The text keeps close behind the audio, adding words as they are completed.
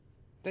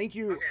Thank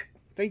you. Okay.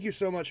 Thank you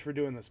so much for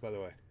doing this, by the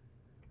way.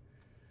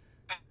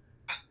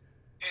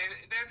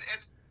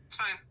 It's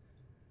fine.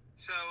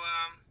 So,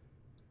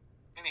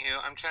 anywho,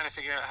 I'm trying to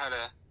figure out how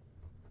to.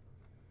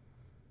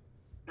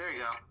 There you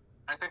go.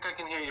 I think I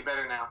can hear you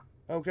better now.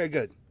 Okay,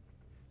 good.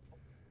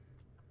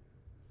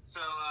 So,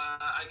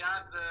 I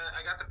got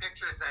the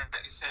pictures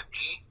that you sent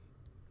me.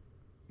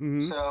 Mm-hmm.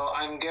 So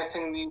I'm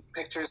guessing the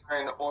pictures are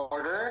in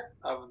order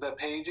of the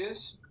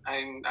pages.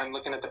 I'm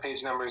looking at the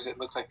page numbers. It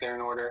looks like they're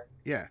in order.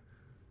 Yeah.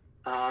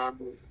 Yeah.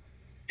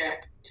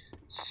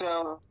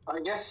 So I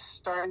guess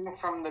starting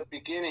from the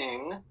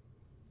beginning,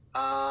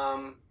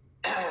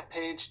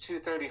 page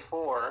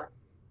 234,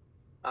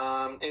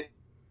 it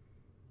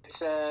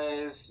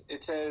says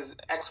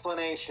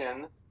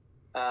explanation,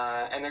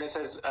 and then it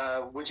says,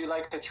 would you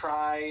like to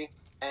try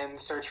and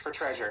search for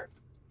treasure?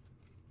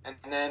 And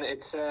then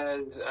it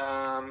says,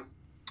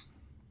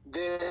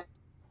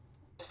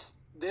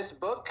 this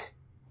book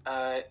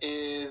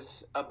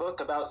is a book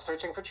about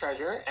searching for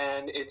treasure,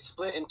 and it's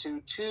split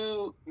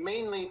into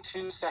mainly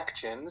two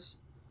sections.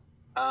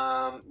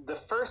 The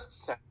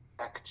first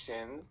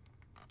section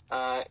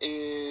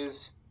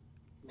is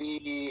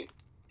the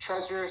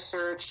treasure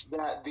search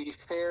that the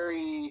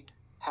fairy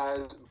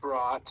has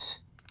brought,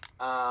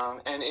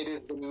 and it is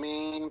the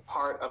main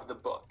part of the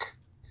book.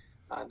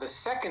 The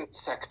second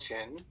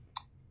section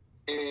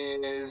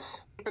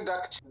is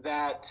production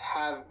that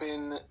have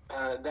been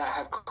that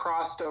have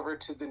crossed over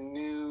to the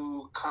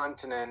new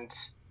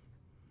continent,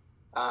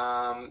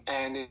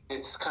 and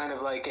it's kind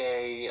of like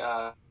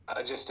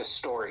just a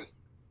story,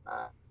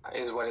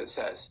 is what it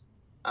says.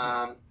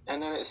 And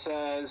then it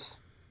says.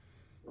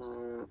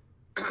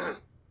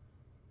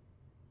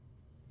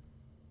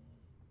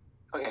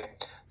 Okay,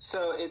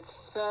 so it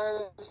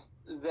says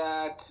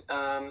that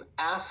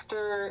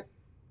after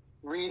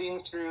reading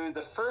through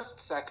the first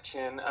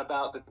section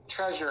about the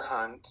treasure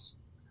hunt,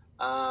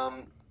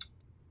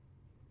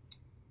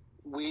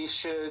 we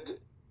should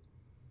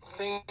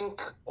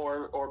think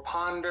or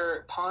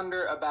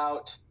ponder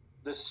about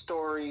the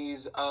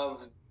stories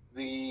of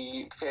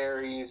the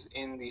fairies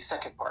in the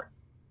second part,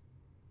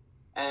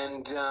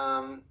 and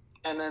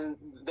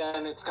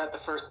then it's got the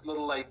first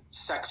little like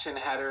section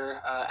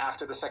header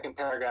after the second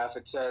paragraph.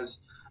 It says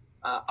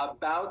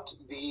about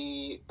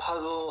the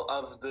puzzle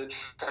of the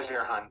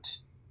treasure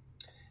hunt.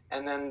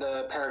 And then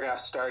the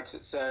paragraph starts.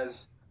 It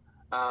says,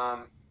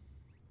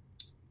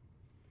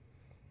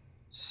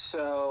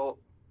 so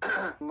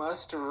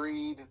must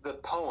read the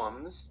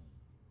poems,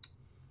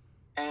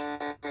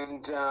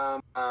 and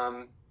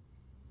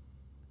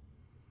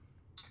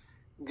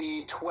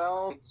the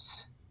 12.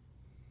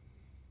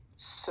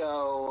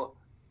 So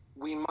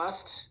we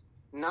must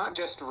not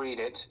just read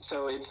it.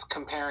 So it's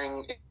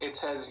comparing. It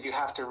says you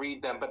have to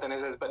read them, but then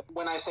it says, but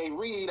when I say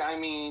read, I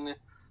mean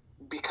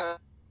because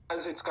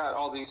it's got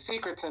all these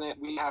secrets in it,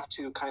 we have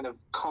to kind of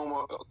comb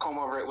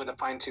over it with a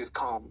fine-tooth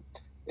comb,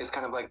 is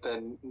kind of like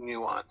the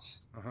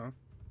nuance. Uh-huh.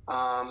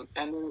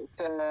 And it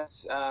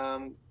says,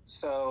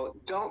 so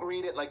don't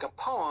read it like a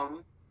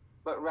poem,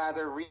 but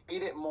rather read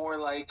it more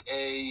like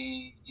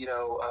a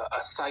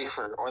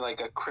cipher, or like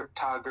a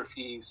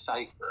cryptography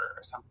cipher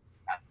or something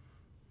like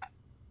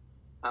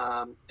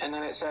that. And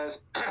then it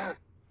says,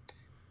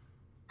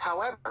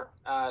 however,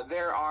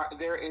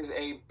 there is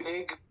a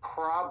big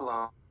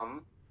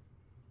problem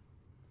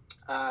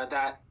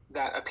that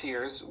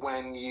appears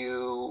when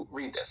you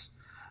read this,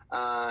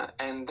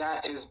 and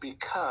that is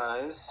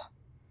because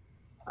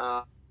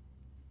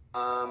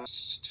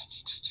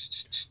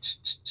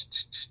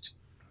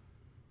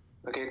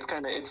okay,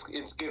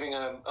 it's giving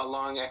a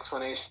long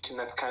explanation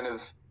that's kind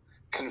of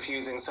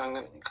confusing. So I'm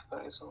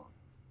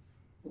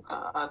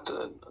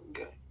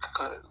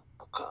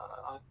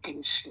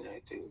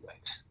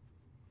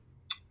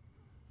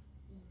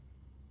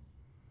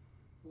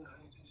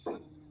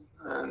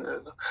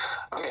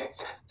okay,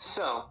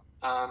 so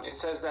it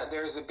says that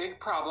there's a big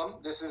problem.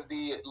 This is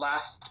the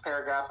last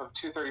paragraph of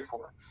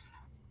 234.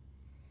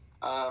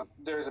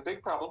 There's a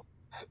big problem,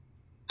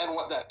 and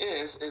what that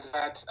is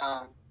that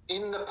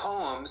in the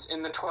poems,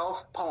 in the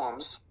 12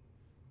 poems,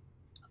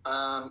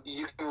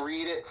 you can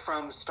read it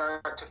from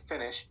start to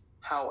finish.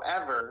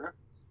 However,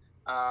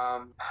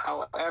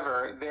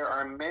 there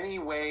are many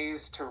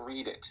ways to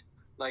read it.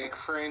 Like,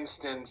 for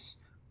instance,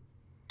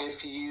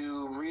 if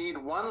you read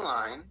one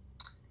line,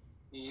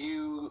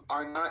 you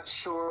are not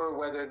sure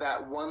whether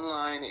that one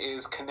line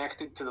is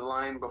connected to the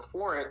line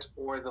before it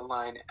or the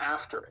line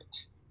after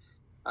it.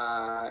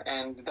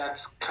 And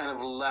that's kind of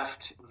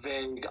left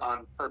vague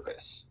on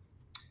purpose.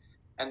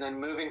 And then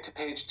moving to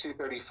page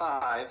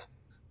 235,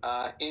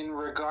 in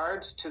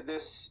regards to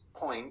this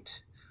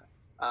point,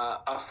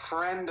 a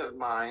friend of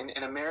mine,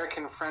 an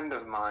American friend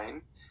of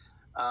mine,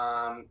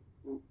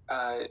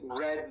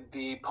 read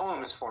the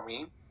poems for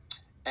me,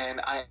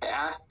 and I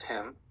asked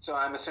him, so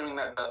I'm assuming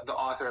that the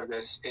author of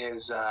this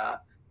is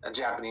a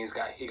Japanese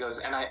guy. He goes,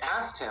 and I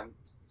asked him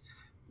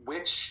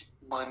which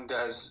one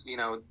does,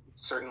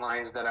 certain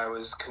lines that I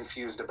was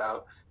confused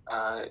about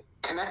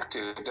connect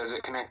to. Does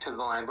it connect to the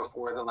line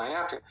before, the line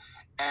after?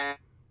 And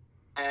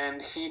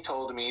and he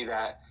told me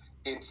that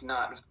it's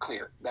not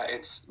clear, that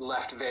it's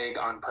left vague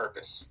on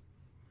purpose.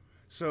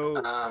 So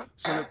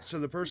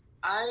the person.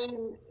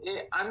 I'm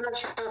not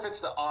sure if it's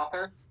the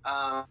author.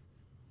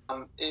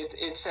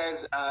 It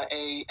says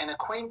an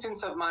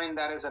acquaintance of mine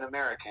that is an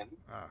American.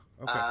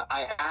 Okay.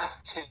 I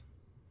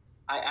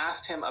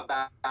asked him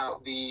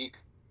about the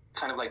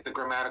kind of like the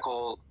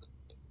grammatical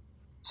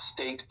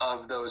state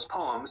of those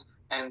poems,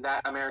 and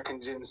that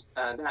American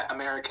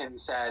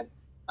said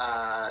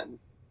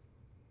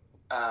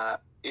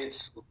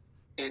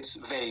it's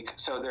vague,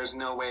 so there's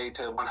no way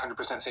to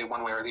 100% say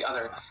one way or the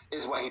other,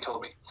 is what he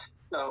told me.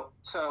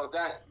 So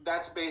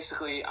that's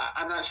basically,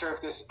 I'm not sure if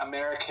this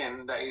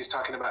American that he's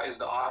talking about is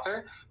the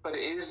author, but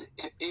it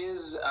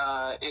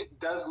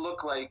does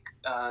look like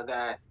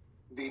that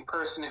the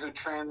person who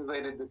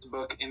translated this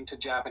book into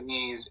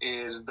Japanese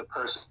is the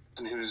person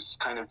who's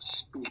kind of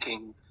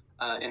speaking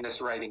in this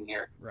writing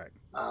here. Right.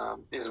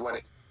 Is what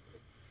it.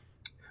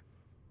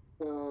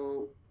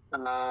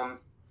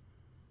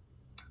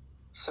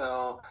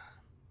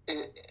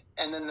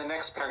 And then the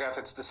next paragraph,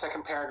 it's the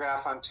second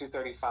paragraph on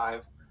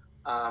 235.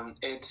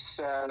 It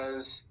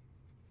says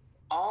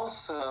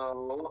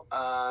also,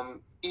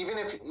 even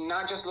if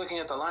not just looking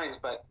at the lines,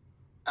 but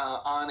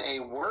on a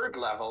word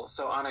level,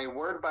 so on a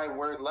word by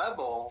word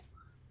level,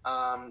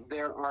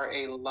 there are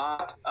a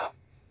lot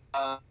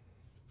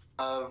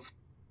of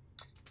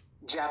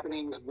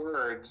Japanese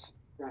words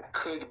that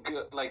could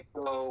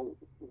go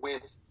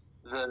with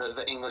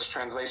the English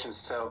translation.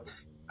 So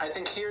I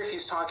think here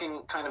he's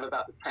talking kind of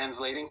about the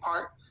translating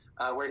part,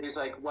 where he's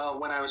like, well,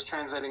 when I was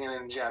translating it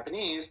in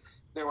Japanese,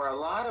 there were a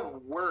lot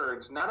of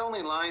words, not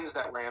only lines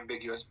that were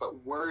ambiguous, but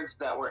words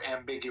that were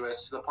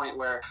ambiguous to the point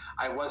where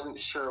I wasn't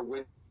sure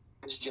which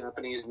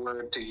Japanese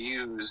word to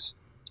use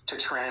to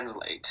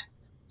translate.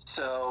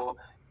 So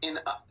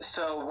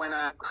when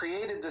I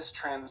created this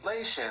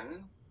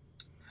translation,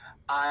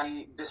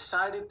 I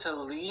decided to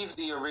leave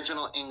the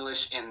original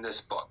English in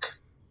this book,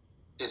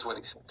 is what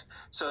he said.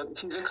 So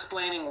he's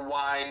explaining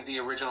why the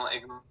original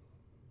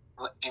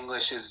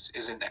English is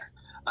in there.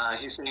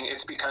 He's saying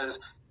it's because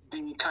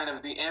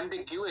the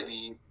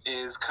ambiguity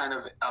is kind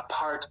of a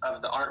part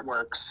of the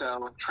artwork,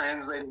 so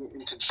translating it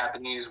into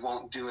Japanese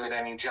won't do it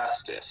any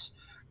justice.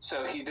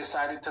 So he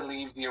decided to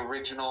leave the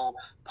original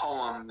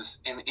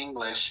poems in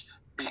English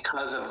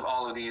because of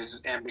all of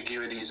these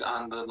ambiguities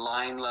on the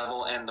line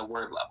level and the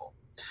word level.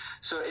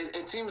 So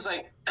it seems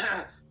like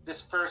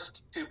this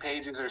first 2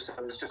 pages or so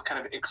is just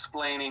kind of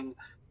explaining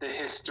the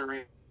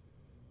history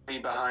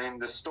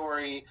behind the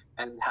story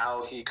and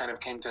how he kind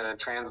of came to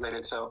translate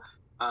it. So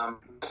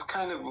just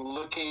kind of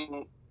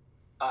looking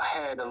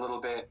ahead a little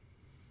bit,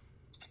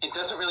 it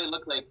doesn't really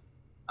look like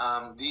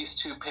these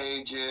 2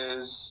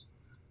 pages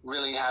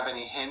really have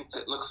any hints.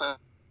 It looks like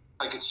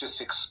it's just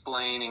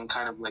explaining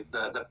kind of like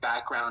the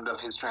background of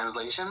his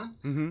translation.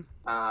 Mm-hmm.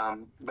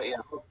 But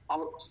yeah,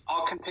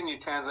 I'll continue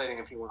translating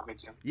if you want me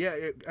to.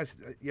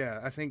 Yeah,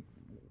 I think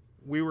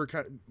we were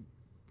kind of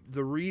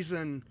the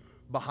reason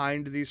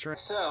behind these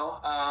So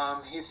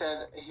he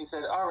said,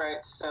 all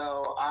right,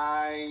 so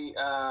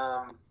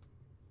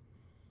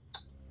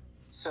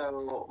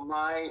so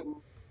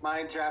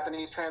my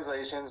Japanese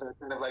translations are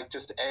kind of like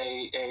just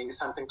a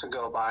something to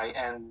go by,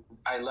 and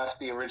I left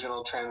the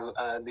original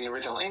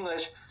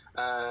English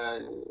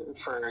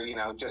for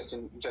just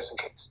in case.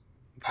 Okay.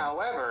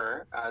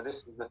 However, this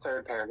is the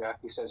third paragraph.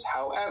 He says,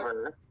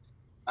 however,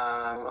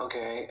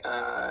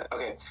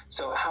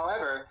 so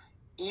however,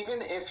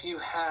 even if you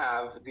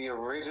have the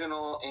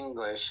original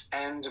English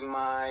and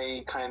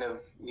my kind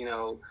of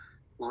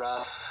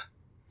rough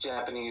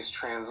Japanese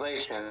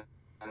translation,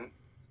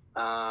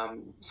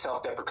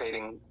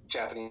 self-deprecating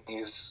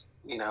Japanese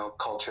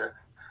culture.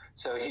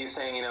 So he's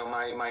saying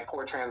my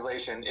poor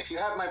translation. If you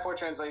have my poor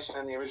translation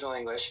in the original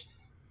English,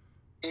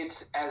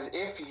 it's as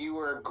if you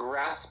were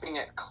grasping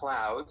at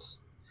clouds.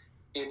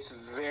 It's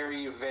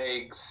very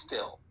vague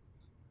still.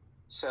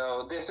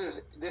 So this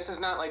is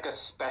not like a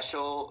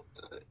special.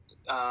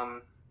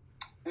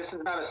 This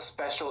is not a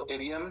special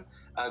idiom.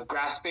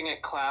 Grasping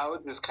at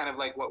clouds is kind of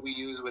like what we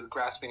use with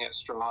grasping at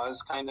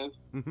straws, kind of.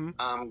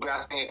 Mm-hmm.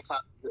 Grasping at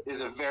clouds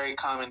is a very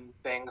common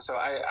thing. So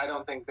I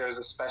don't think there's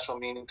a special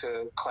meaning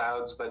to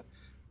clouds, but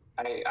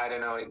I don't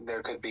know.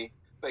 There could be.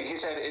 But he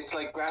said it's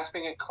like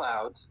grasping at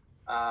clouds.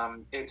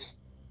 It's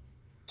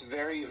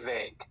very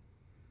vague,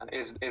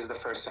 is the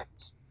first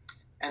sentence.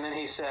 And then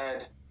he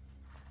said,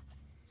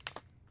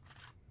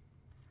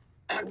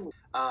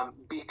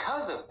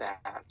 because of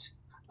that,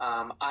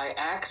 I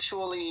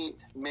actually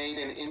made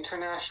an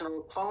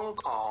international phone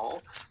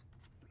call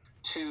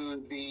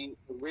to the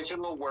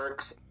original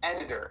works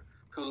editor,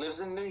 who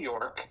lives in New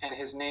York, and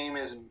his name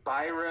is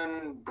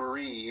Byron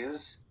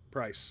Bryce.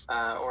 Bryce.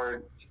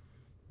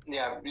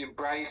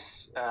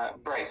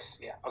 Bryce.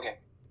 Yeah, okay.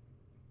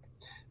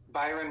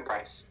 Byron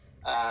Bryce.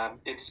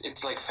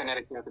 It's like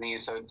phonetic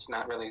Japanese, so it's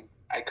not really.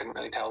 I couldn't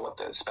really tell what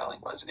the spelling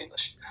was in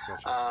English.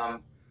 Gotcha.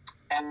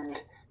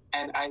 And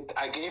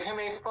I gave him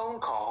a phone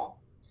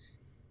call,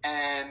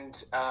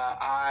 and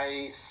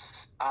I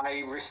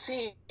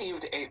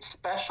received a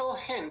special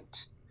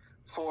hint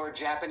for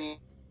Japanese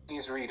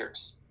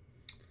readers.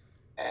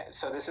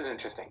 So this is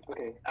interesting.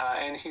 Okay,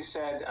 and he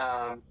said,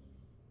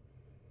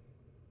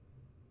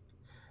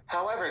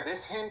 however,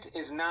 this hint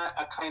is not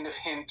a kind of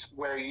hint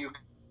where you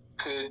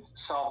could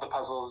solve the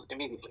puzzles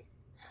immediately.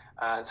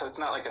 So it's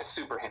not like a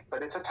super hint,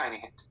 but it's a tiny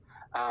hint.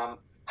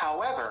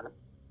 However,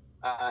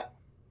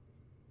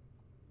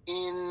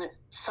 in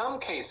some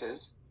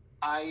cases,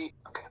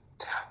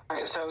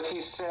 so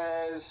he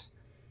says,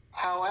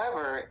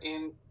 however,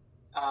 in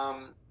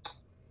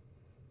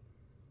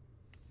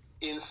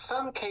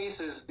some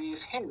cases,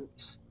 these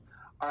hints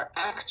are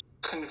actually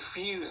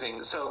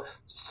confusing. So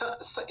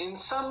in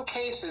some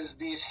cases,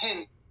 these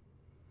hints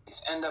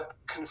end up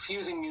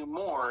confusing you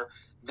more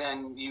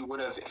than you would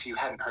have if you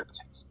hadn't heard those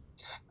hints.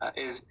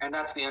 And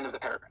that's the end of the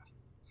paragraph.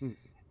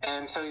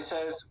 And so he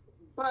says,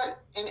 but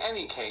in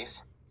any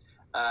case,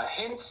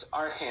 hints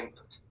are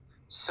hints.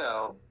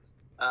 So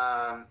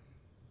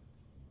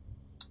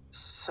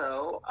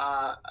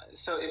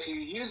if you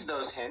use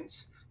those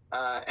hints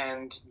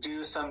and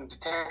do some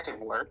detective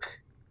work,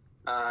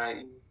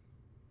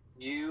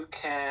 you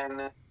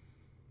can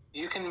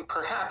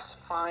perhaps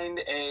find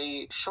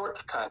a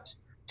shortcut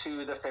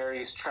to the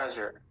fairy's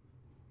treasure.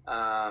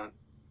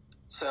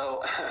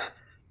 So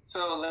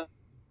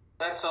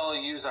let's all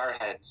use our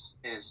heads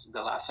is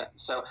the last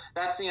sentence. So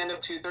that's the end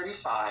of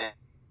 235.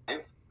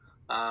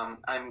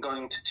 I'm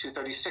going to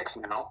 236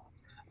 now,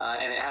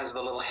 and it has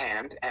the little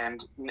hand,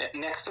 and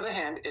next to the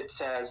hand it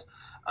says,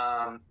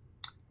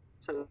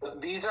 so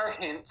these are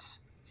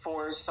hints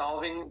for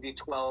solving the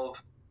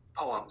 12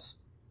 poems.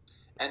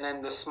 And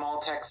then the small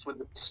text with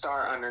the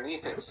star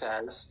underneath it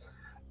says,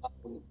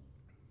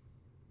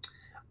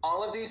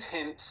 all of these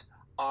hints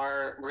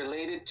are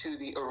related to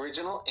the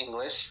original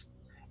English,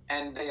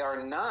 and they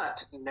are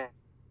not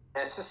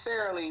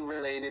necessarily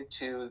related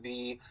to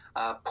the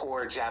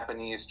poor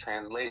Japanese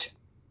translation.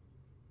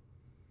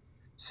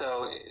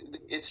 So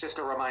it's just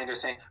a reminder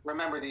saying,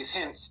 remember, these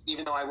hints,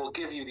 even though I will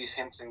give you these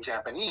hints in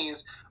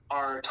Japanese,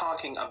 are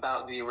talking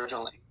about the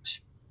original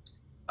English.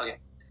 Okay,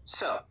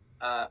 so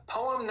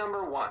poem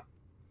number 1.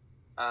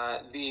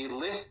 The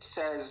list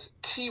says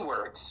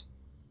keywords.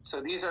 So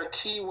these are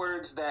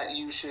keywords that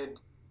you should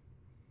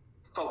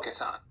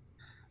focus on.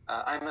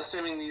 I'm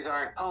assuming these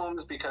aren't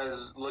poems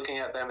because looking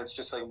at them, it's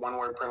just like one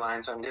word per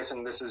line. So I'm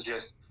guessing this is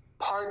just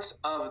parts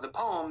of the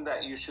poem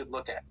that you should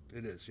look at.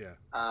 It is, yeah.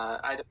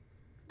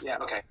 Yeah,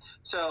 okay.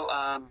 So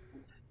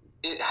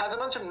it has a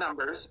bunch of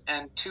numbers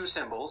and 2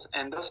 symbols,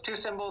 and those 2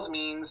 symbols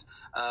means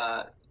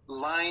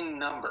line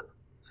number.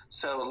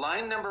 So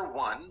line number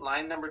 1,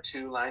 line number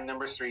 2, line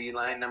number 3,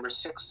 line number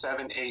 6,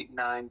 7, 8,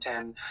 9,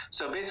 10.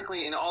 So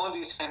basically in all of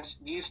these hints,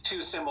 these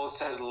 2 symbols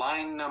says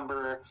line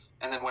number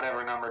and then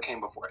whatever number came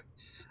before it.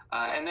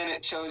 And then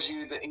it shows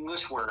you the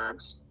English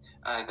words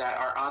that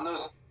are on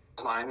those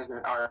lines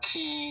that are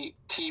key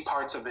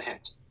parts of the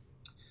hint.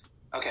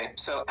 Okay,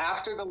 so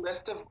after the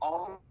list of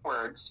all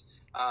words,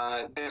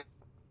 there's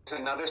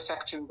another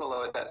section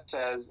below it that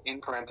says,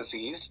 in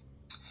parentheses,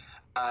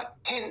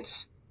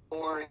 hints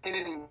or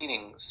hidden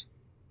meanings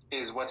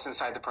is what's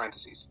inside the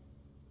parentheses.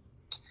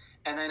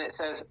 And then it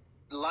says,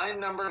 line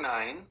number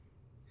 9,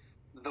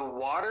 the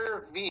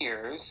water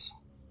veers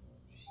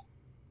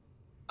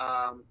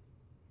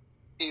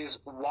is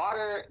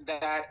water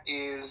that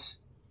is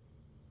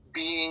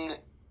being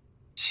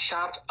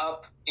shot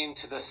up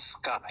into the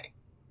sky.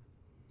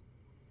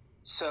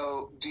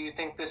 So do you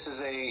think this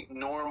is a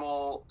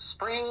normal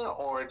spring,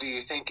 or do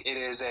you think it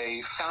is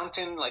a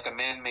fountain, like a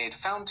man-made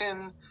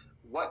fountain?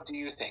 What do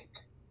you think?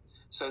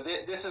 So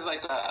this is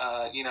like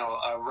kind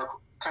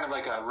of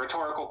like a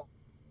rhetorical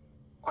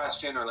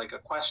question, or like a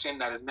question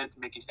that is meant to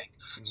make you think.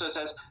 So it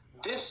says,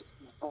 this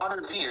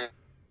water veers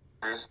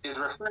is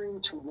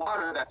referring to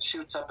water that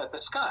shoots up at the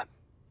sky.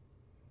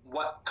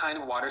 What kind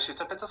of water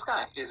shoots up at the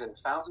sky? Is it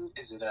a fountain?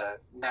 Is it a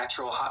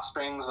natural hot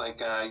springs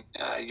like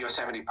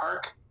Yosemite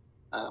Park?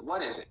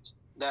 What is it?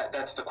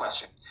 That's the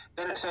question.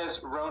 Then it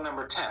says row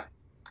number 10,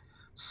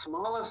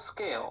 small of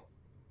scale.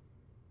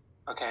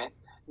 Okay.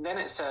 Then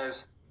it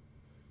says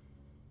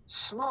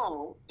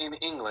small in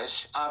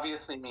English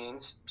obviously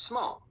means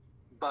small,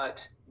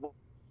 but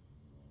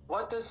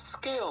what does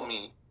scale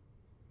mean?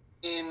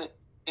 In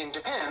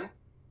Japan,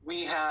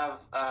 we have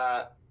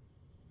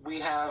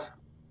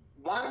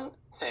one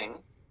thing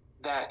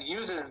that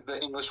uses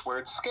the English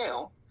word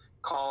scale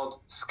called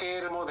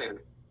scale model,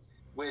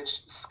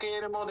 which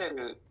scale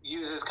model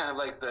uses kind of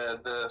like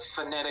the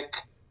phonetic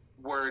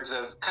words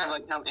of, kind of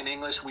like how in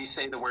English we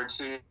say the word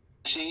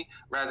sushi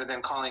rather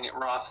than calling it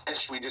raw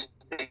fish, we just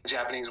take the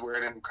Japanese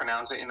word and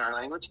pronounce it in our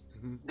language.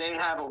 Mm-hmm. They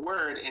have a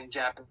word in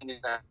Japanese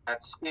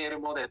that's scale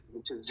model,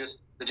 which is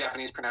just the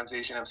Japanese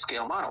pronunciation of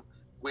scale model,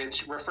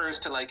 which refers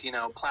to like,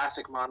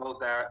 plastic models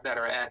that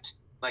are at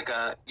like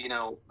a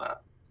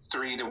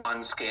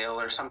 3-to-1 scale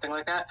or something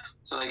like that.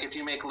 So like if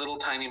you make little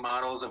tiny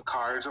models of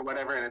cars or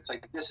whatever, and it's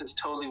like, this is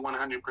totally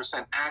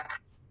 100%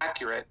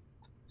 accurate,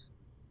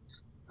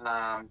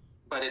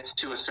 but it's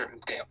to a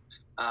certain scale.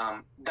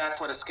 That's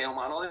what a scale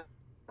model is.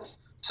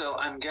 So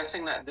I'm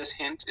guessing that this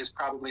hint is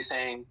probably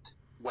saying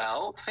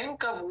Well,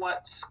 think of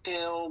what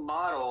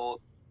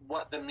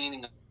the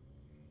meaning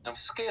of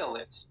scale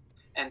is.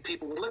 And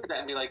people would look at that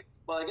and be like,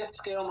 well, I guess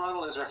scale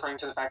model is referring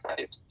to the fact that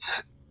it's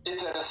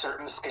at a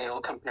certain scale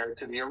compared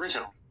to the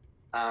original.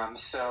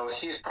 So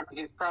he's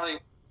probably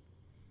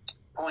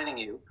pointing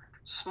you.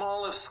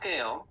 Small of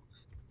scale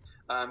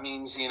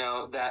means,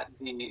 that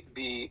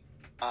the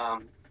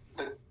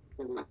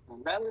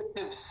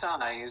relative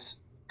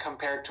size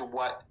compared to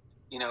what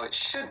it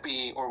should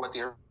be, or what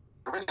the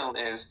original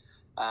is,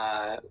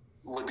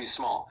 would be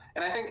small.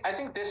 And I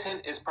think this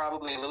hint is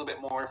probably a little bit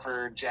more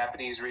for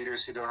Japanese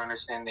readers who don't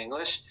understand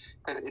English,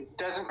 because it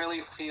doesn't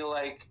really feel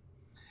like,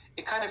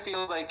 it kind of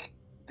feels like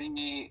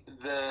the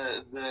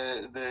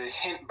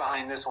hint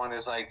behind this one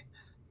is like,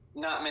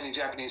 not many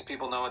Japanese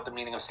people know what the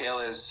meaning of scale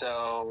is,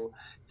 so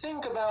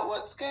think about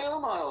what scale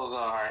models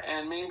are,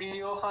 and maybe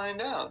you'll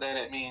find out that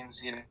it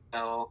means,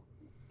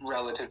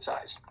 relative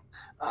size.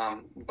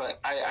 But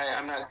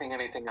I'm not seeing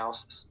anything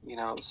else,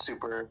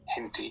 super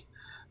hinty.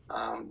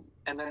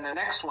 And then the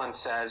next one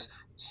says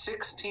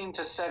 16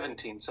 to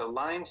 17. So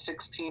line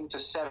 16 to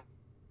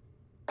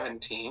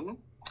 17,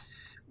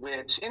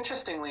 which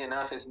interestingly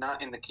enough is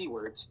not in the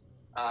keywords.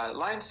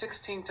 Line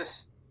 16 to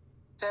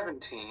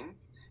 17,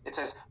 it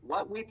says,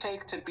 what we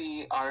take to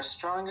be our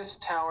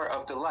strongest tower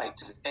of delight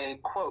is a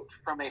quote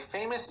from a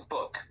famous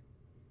book.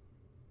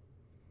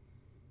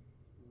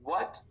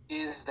 What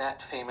is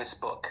that famous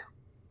book?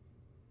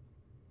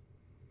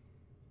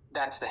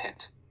 That's the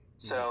hint.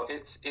 So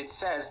it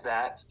says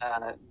that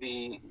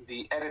the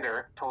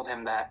editor told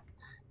him that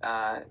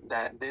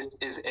this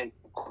is a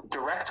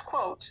direct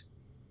quote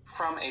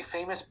from a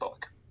famous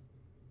book.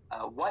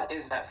 What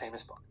is that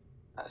famous book?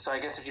 So I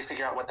guess if you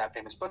figure out what that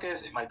famous book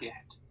is, it might be a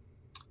hint.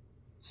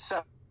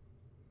 So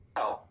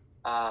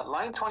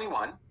line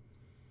 21,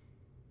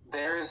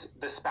 there's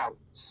the spout.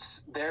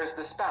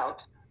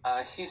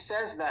 He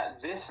says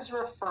that this is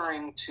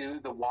referring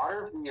to the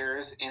water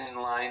veers in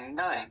line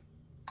 9.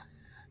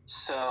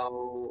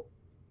 So,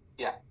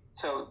 yeah.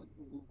 So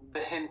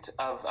the hint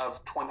of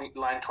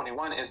line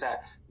 21 is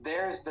that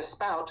there's the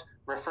spout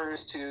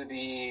refers to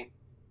the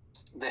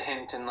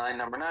hint in line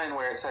number 9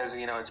 where it says,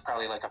 it's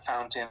probably like a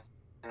fountain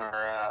or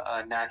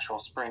a natural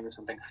spring or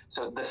something.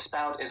 So the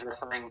spout is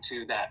referring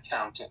to that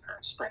fountain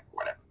or spring or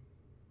whatever.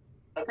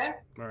 Okay?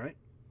 All right.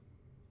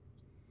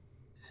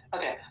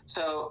 Okay,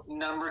 so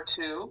number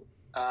 2,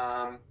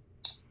 poem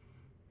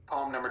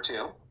number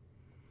 2.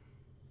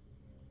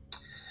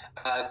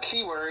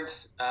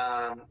 Keywords,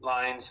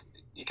 lines,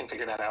 you can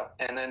figure that out.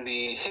 And then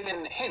the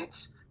hidden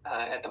hints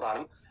at the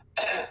bottom.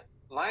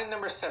 Line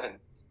number 7,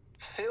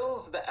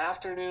 fills the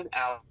afternoon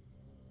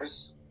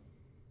hours.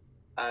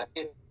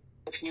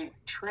 If you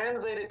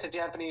translate it to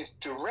Japanese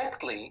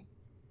directly,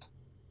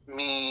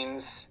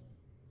 means,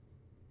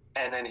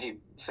 and then he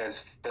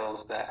says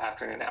fills the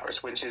afternoon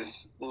hours, which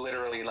is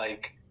literally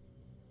like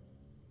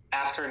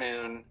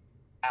afternoon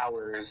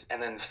hours,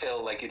 and then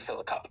fill like you'd fill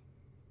a cup.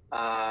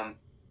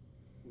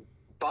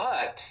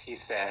 But he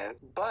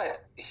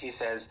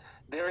says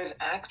there is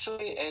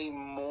actually a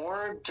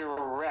more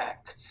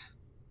direct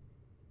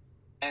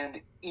and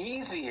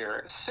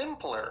easier,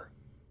 simpler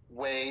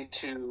way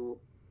to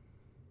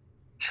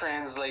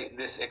translate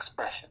this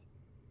expression. ...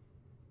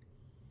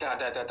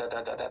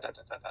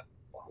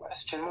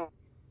 Question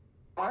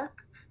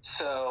mark.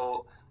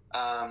 So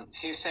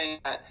he's saying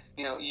that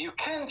you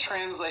can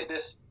translate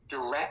this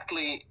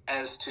directly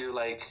as to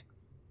like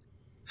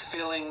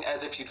filling,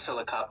 as if you'd fill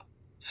a cup,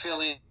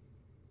 filling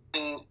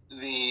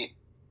the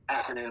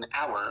afternoon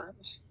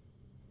hours,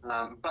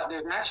 but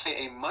there's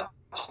actually a much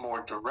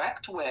more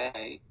direct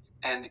way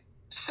and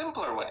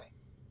simpler way,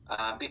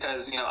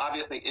 because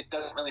obviously it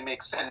doesn't really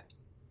make sense,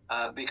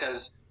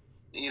 because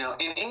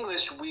in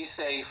English we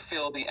say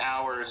fill the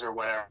hours or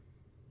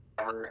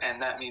whatever,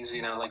 and that means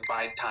like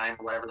by time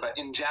or whatever, but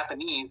in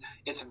Japanese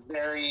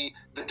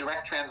the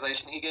direct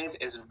translation he gave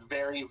is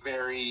very,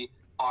 very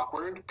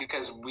awkward,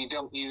 because we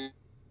don't use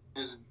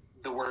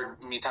the word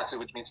mitasu,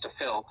 which means to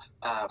fill,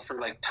 for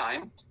like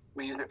time.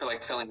 We use it for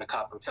like filling a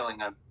cup or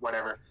filling a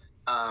whatever.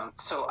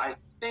 So I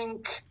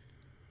think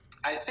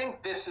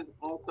this is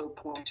also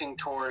pointing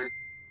toward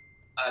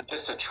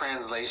just a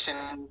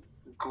translation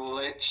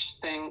glitch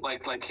thing,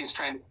 like he's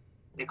trying to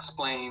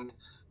explain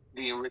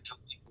the original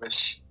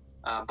English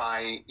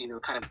by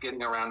kind of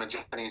getting around a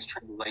Japanese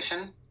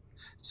translation.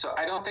 So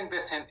I don't think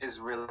this hint is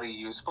really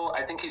useful.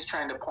 I think he's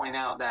trying to point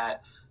out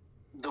that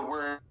the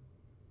word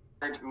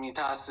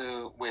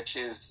mitasu, which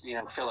is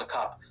fill a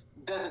cup,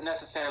 doesn't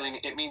necessarily,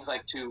 it means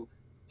like to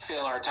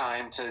fill our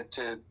time,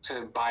 to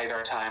bide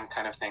our time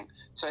kind of thing.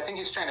 So I think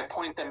he's trying to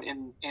point them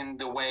in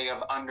the way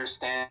of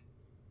understanding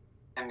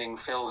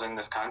fills in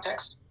this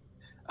context.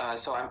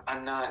 So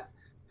I'm not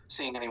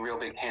seeing any real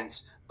big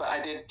hints, but I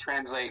did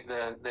translate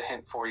the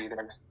hint for you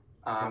there.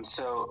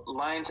 So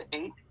lines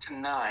 8 to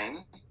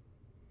 9,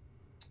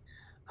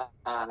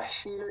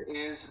 here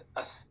is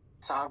a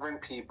sovereign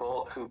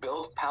people who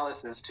build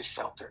palaces to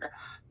shelter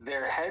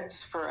their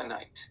heads for a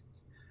night.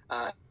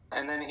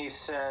 And then he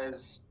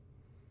says,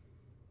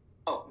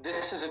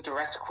 this is a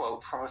direct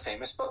quote from a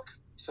famous book.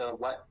 So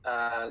what?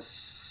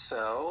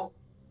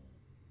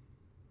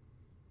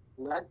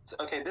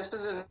 Okay, this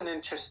is an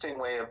interesting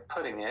way of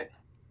putting it.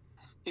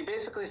 He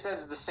basically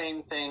says the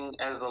same thing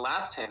as the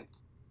last hint,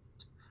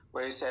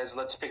 where he says,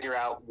 let's figure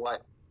out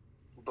what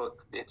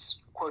book it's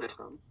quoted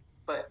from.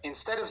 But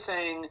instead of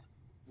saying,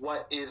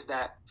 what is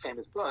that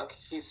famous book,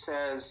 he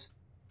says,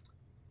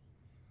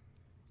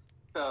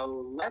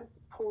 so let's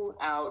pull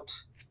out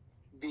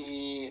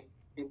the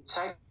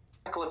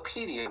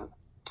encyclopedia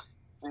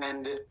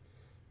and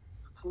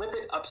flip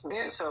it upside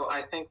down. So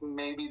I think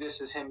maybe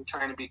this is him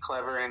trying to be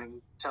clever and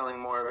telling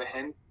more of a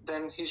hint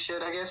than he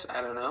should, I guess.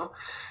 I don't know.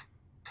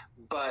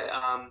 But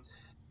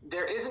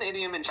there is an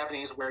idiom in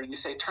Japanese where you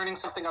say turning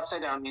something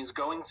upside down means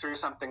going through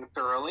something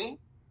thoroughly,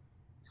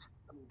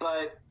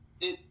 but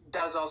it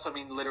does also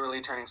mean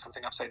literally turning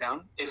something upside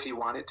down if you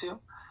want it to.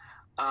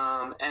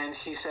 And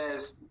he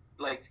says,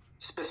 like,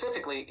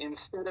 specifically,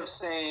 instead of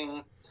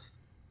saying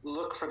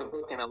look for the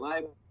book in a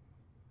library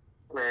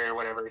or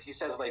whatever, he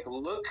says, like,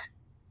 look.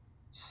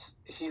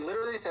 He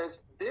literally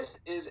says, this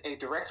is a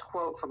direct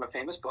quote from a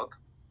famous book.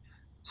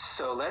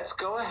 So let's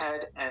go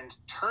ahead and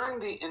turn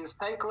the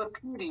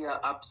encyclopedia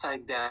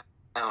upside down,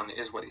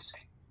 is what he's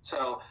saying.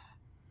 So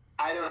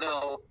I don't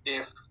know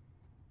if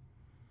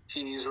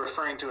he's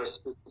referring to a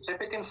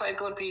specific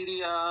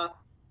encyclopedia.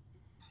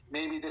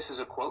 Maybe this is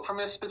a quote from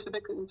a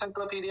specific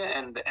encyclopedia,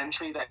 and the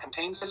entry that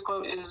contains this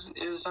quote is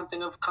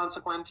something of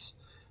consequence.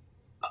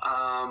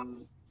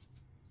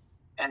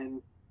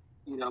 And,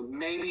 you know,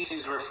 maybe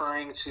he's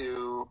referring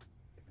to,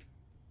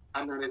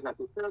 I'm not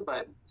exactly sure,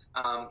 but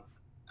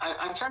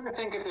I'm trying to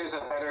think if there's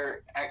a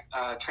better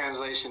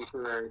translation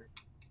for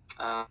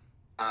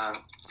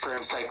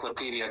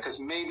encyclopedia, because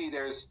maybe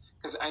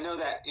because I know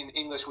that in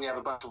English we have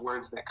a bunch of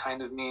words that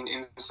kind of mean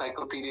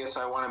encyclopedia,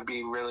 so I want to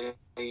be really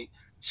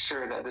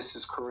sure that this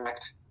is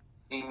correct.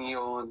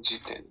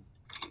 Inyo-jiten.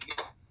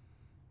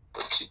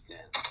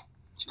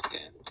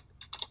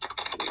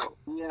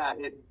 Yeah,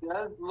 it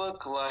does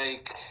look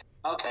like,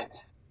 okay.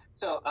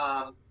 So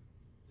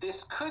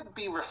this could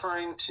be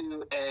referring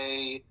to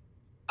a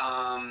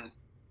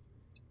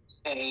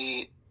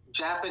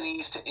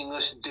Japanese to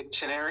English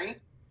dictionary,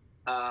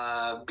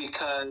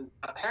 because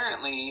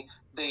apparently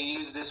they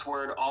use this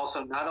word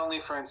also not only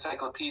for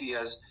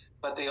encyclopedias,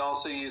 but they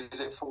also use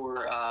it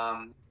for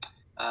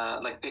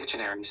like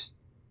dictionaries.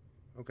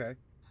 Okay.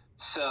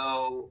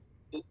 So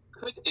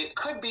it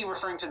could be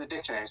referring to the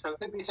dictionary. So it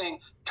could be saying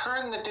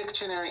turn the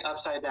dictionary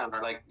upside down,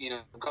 or like, you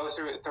know, go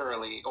through it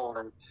thoroughly,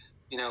 or,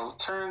 you know,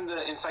 turn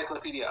the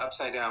encyclopedia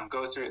upside down,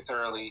 go through it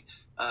thoroughly.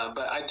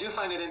 But I do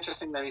find it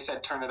interesting that he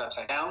said turn it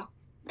upside down.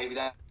 Maybe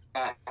that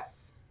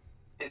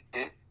is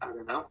it. I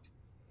don't know.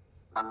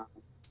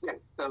 Yeah.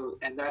 So,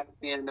 and that's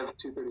the end of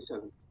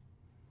 237.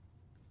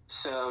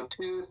 So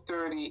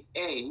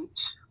 238.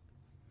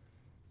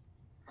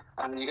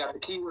 You got the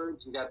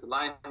keywords, you got the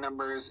line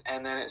numbers,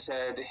 and then it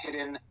said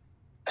hidden.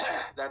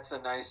 That's a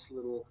nice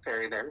little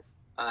fairy there.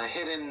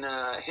 Hidden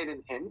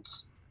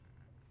hints.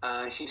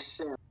 He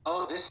said,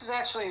 oh, this is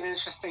actually an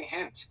interesting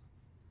hint.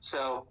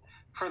 So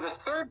for the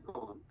third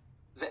poem,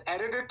 the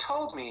editor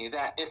told me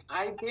that if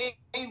I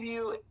gave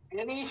you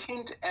any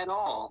hint at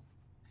all,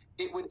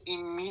 it would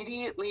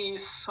immediately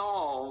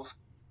solve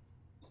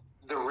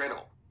the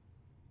riddle.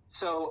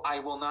 So I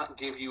will not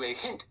give you a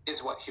hint,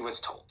 is what he was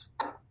told.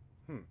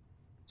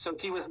 So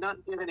he was not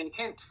given a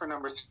hint for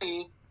number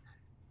 3,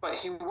 but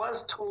he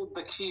was told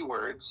the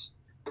keywords,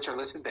 which are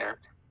listed there,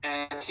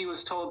 and he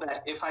was told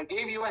that if I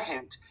gave you a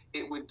hint,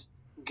 it would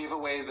give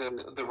away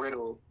the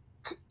riddle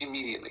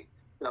immediately.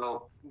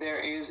 So there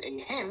is a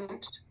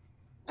hint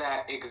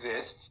that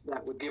exists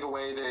that would give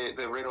away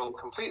the riddle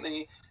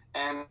completely,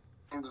 and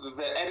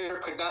the editor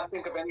could not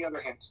think of any other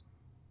hint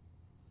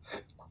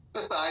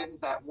besides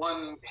that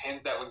one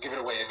hint that would give it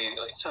away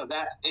immediately. So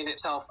that in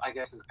itself, I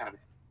guess, is kind of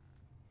it.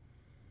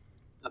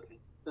 Okay,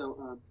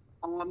 so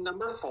poem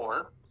number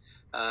 4,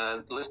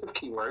 list of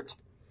keywords,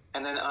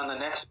 and then on the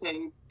next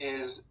page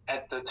is,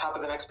 at the top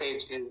of the next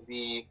page is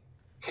the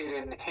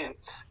hidden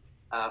hints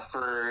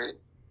for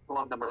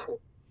poem number 4.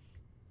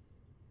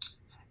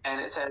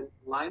 And it says,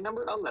 line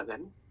number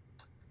 11,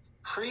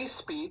 free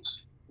speech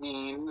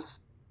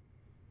means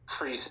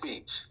free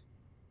speech.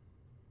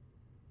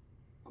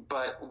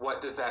 But what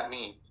does that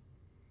mean?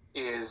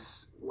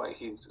 Is what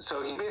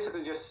so he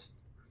basically just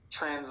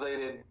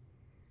translated.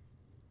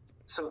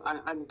 So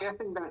I'm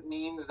guessing that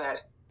means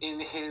that in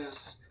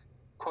his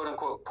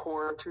quote-unquote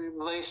poor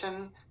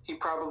translation, he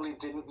probably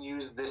didn't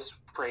use this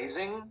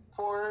phrasing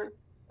for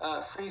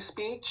free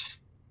speech.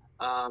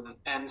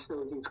 And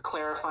so he's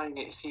clarifying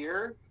it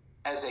here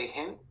as a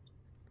hint.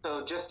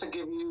 So just to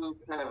give you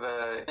kind of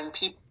and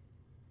people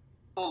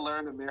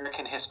learn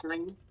American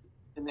history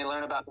and they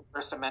learn about the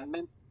First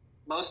Amendment,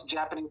 most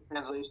Japanese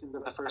translations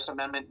of the First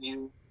Amendment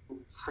use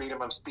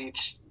freedom of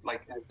speech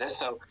like this.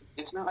 So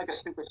it's not like a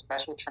super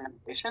special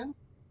translation,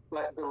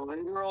 but the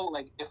literal,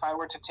 like if I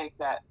were to take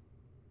that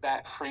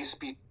free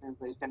speech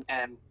translation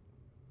and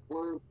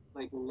word,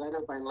 like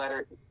letter by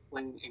letter,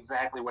 explain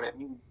exactly what it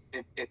means,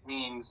 it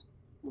means,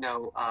 you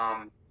know,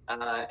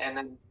 and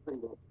then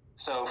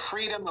So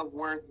freedom of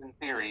words and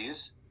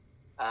theories.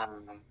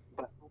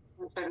 But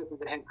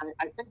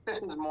I think this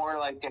is more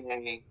like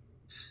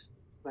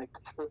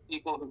for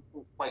people who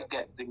can't quite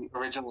get the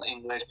original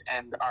English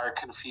and are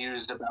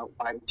confused about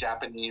why the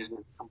Japanese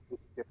is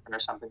completely different or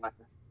something like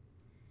that.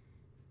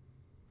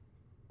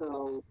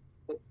 So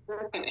the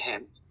second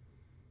hint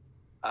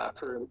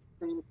for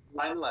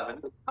line 11,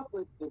 the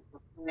couplet is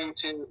referring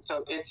to,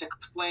 so it's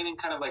explaining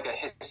kind of like a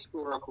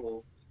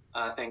historical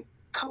thing.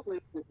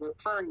 Couplet is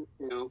referring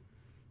to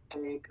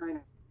a kind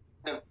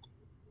of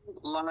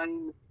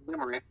line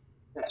limerick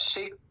that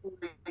Shakespeare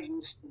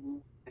used to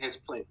use in his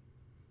plays.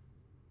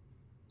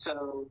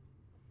 So,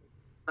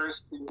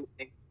 first to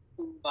a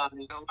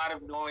line, a lot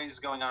of noise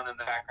going on in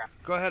the background.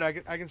 Go ahead, I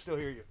can still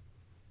hear you.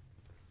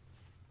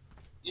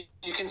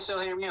 You can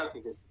still hear me? Okay,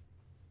 good.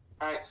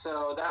 All right,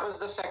 so that was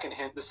the second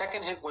hint. The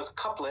second hint was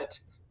couplet.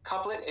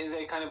 Couplet is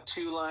a kind of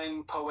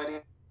two-line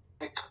poetic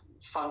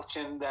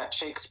function that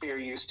Shakespeare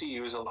used to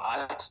use a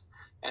lot,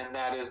 and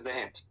that is the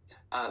hint.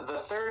 The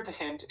third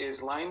hint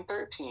is line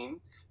 13.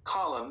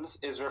 Columns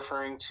is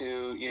referring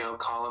to,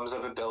 columns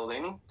of a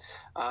building.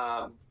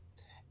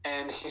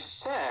 And he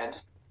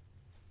said,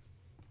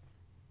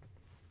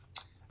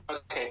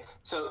 okay,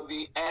 so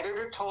the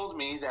editor told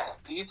me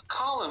that these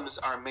columns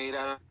are made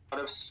out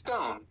of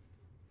stone.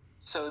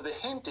 So the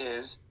hint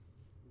is,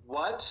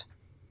 what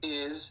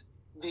is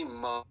the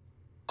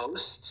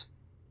most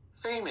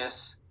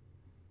famous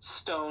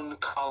stone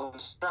column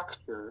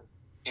structure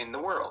in the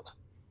world?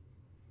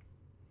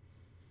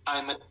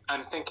 I'm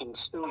thinking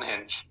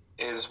Stonehenge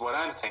is what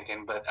I'm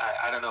thinking, but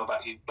I don't know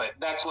about you, but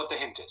that's what the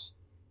hint is.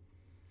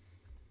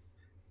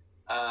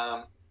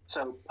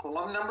 So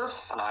poem number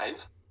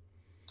 5,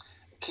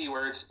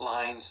 keywords,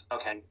 lines,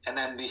 okay. And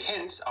then the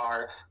hints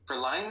are, for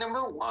line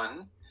number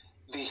 1,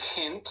 the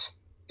hint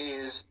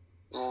is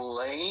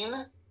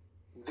lane.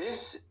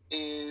 This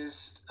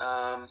is,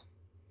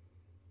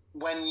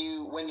 when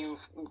you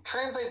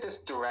translate this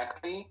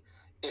directly,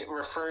 it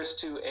refers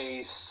to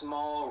a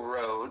small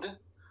road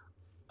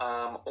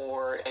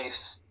or a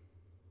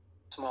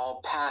small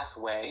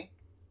pathway.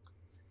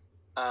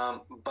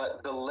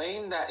 But the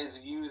lane that is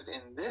used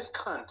in this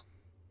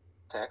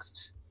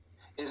context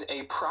is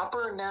a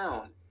proper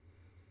noun.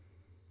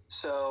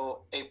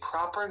 So a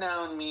proper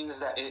noun means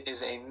that it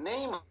is a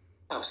name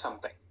of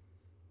something.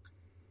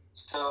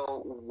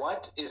 So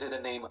what is it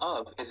a name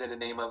of? Is it a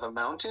name of a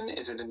mountain?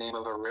 Is it a name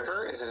of a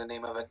river? Is it a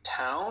name of a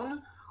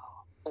town?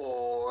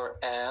 Or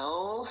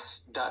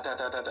else ...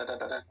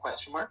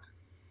 question mark.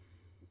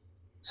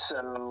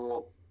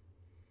 So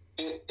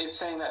it's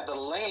saying that the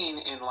lane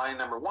in line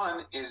number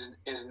 1 is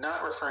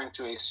not referring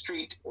to a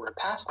street or a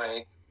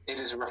pathway. It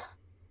is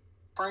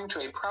referring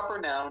to a proper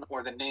noun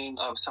or the name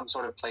of some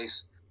sort of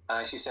place.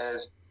 He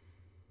says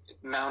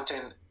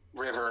mountain,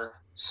 river,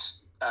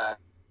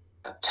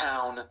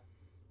 town,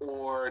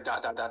 or ...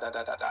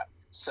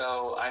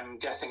 So I'm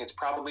guessing it's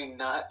probably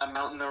not a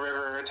mountain, a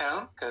river, or a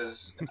town,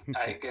 because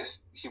I guess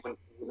he wouldn't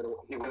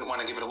want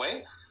to give it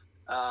away.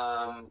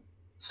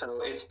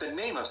 So it's the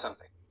name of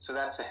something. So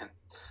that's the hint.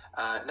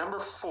 Number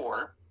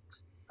 4,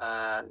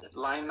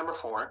 line number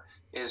 4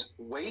 is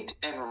weight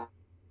and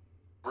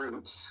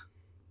roots.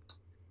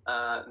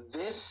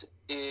 This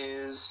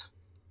is,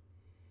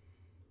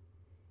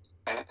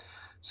 okay,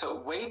 so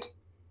weight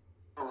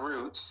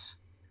roots.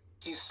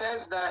 He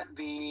says that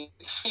he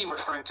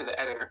referring to the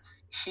editor,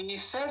 he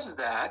says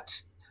that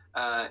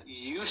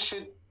you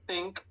should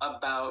think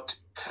about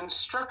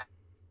construction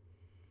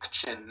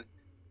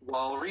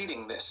while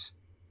reading this.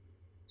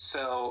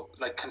 So,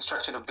 like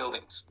construction of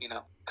buildings,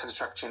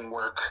 construction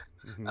work.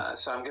 Mm-hmm.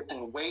 So I'm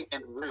getting weight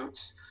and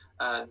roots.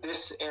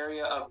 This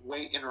area of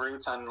weight and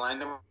roots on line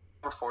number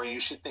 4, you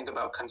should think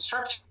about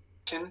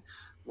construction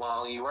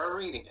while you are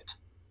reading it.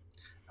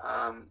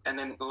 And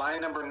then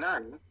line number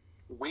 9,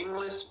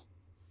 wingless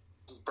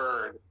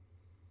bird.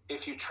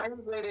 If you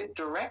translate it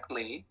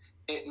directly,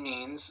 it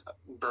means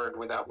bird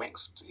without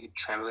wings. So you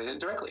translate it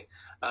directly.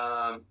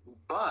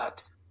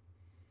 But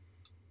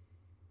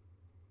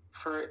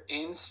for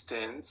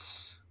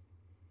instance,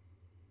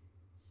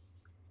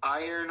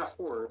 iron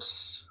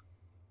horse.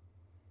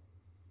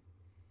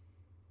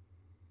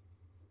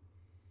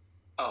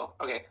 Oh,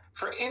 okay.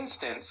 For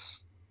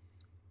instance,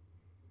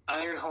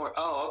 iron horse.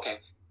 Oh, okay.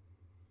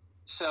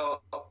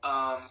 So,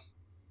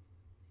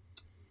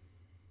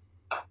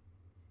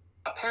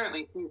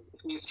 apparently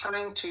he's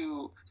trying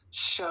to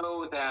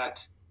show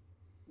that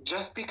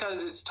just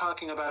because it's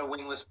talking about a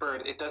wingless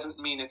bird, it doesn't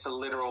mean it's a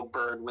literal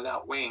bird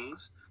without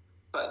wings.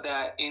 But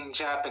that in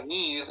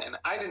Japanese, and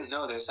I didn't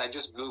know this, I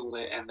just Googled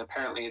it, and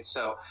apparently it's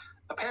so.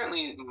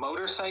 Apparently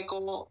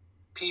motorcycle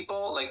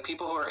people, like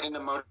people who are into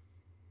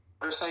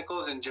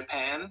motorcycles in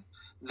Japan,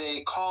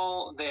 they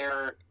call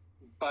their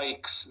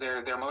bikes,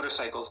 their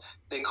motorcycles,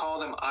 they call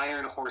them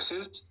iron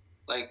horses,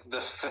 like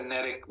the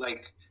phonetic,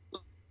 like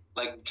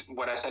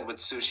what I said with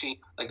sushi,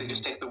 like they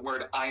just take the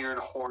word iron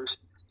horse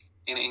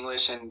in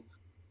English and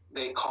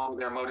they call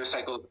their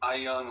motorcycles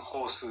iron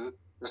horse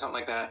or something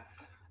like that.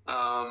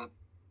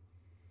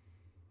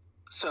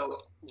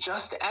 So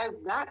just as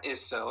that is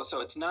so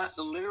it's not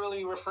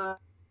literally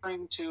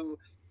referring to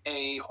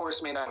a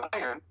horse made out of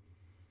iron,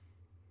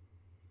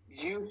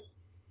 you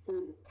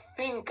should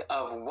think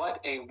of what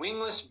a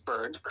wingless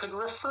bird could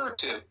refer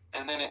to.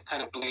 And then it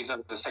kind of bleeds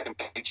onto the second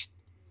page.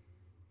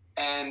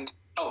 And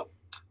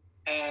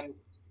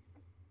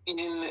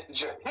in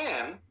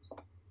Japan,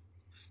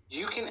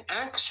 you can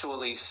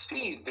actually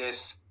see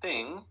this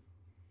thing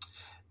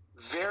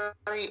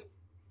very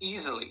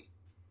easily.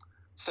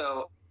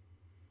 So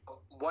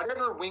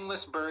whatever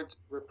wingless bird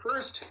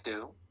refers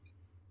to,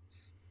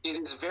 it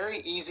is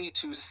very easy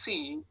to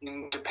see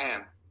in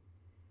Japan.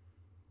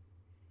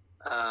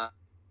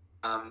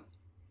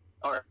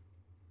 Or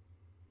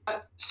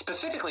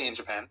specifically in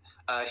Japan,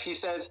 he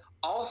says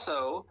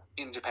also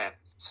in Japan.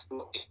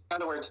 So in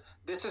other words,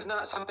 this is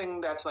not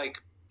something that's like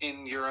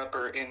in Europe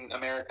or in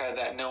America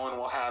that no one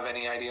will have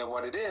any idea of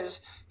what it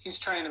is. He's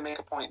trying to make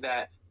a point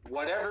that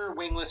whatever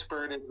wingless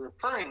bird is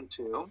referring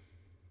to,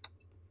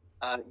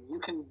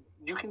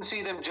 you can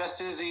see them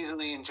just as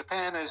easily in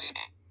Japan as you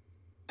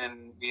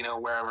can,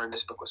 wherever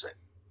this book was written.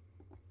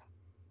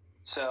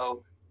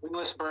 So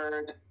wingless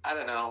bird, I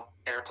don't know,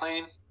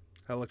 airplane,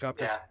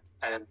 helicopter.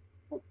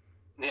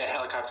 Yeah,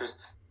 helicopters.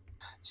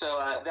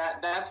 So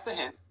that's the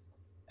hint.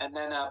 And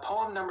then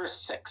poem number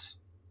 6,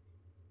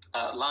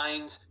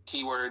 lines,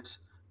 keywords,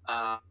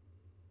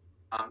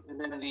 and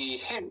then the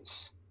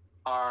hints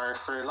are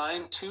for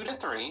line 2 to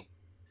 3,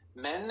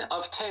 men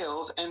of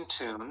tales and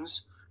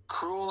tunes,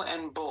 cruel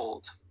and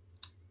bold.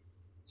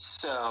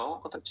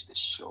 So,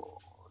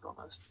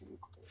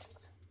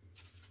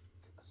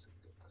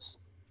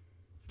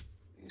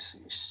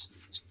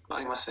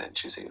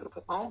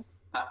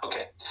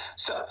 okay,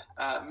 so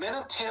men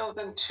of tales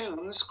and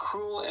tunes,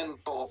 cruel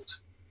and bold.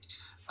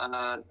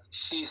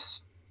 He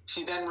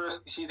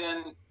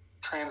then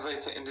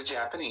translates it into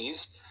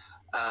Japanese,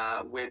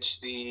 which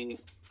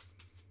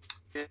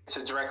it's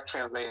a direct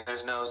translation.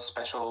 There's no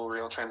special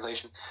real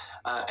translation.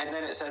 And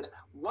then it says,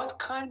 "What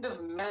kind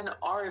of men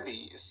are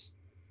these?"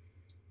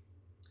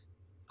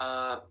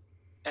 And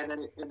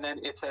then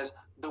it says,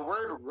 "The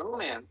word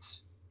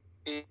romance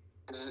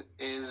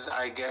is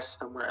I guess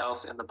somewhere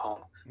else in the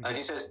poem."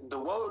 He says the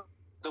word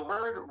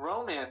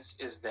romance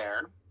is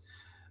there,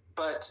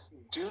 but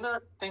do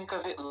not think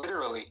of it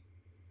literally.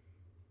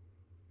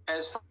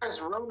 As far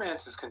as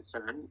romance is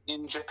concerned,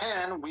 in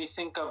Japan, we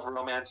think of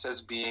romance as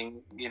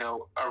being,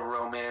 a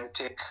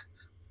romantic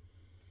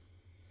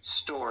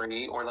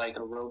story, or like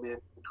a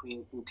romance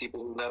between two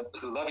people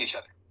who love each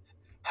other.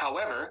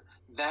 However,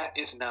 that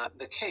is not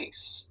the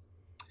case.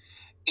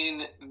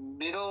 In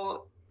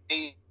Middle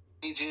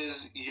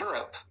Ages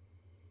Europe, ...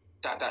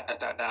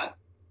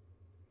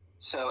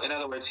 So, in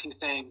other words,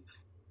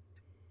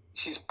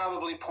 he's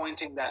probably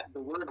pointing that the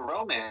word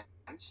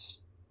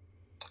romance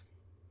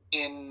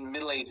in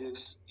Middle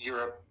Ages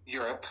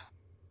Europe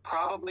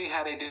probably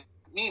had a different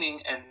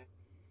meaning, and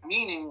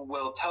meaning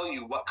will tell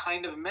you what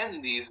kind of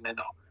men these men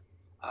are.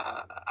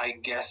 I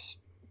guess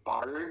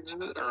bards,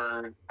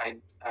 or I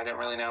don't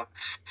really know.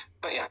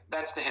 But yeah,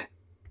 that's the hint.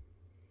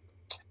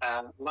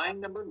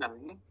 Line number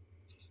 9,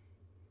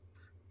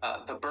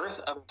 the birth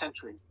of a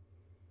century.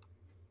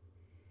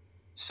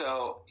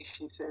 So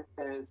he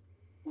says,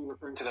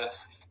 referring to the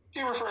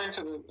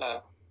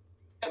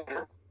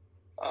editor,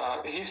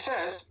 he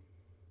says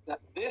that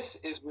this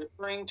is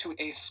referring to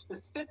a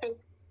specific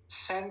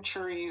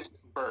century's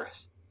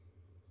birth.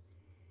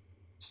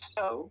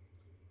 So,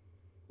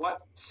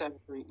 what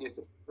century is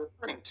it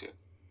referring to?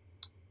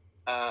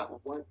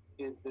 What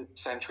is this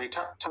century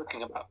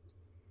talking about?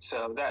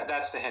 So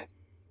that's the hint.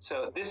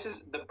 So this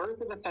is the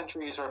birth of a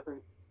century is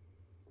referring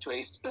to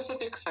a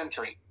specific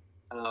century.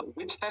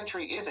 Which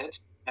century is it?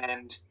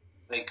 And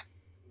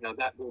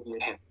that will be a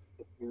hint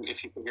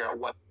if you figure out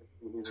what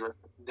century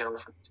they're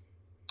referring to.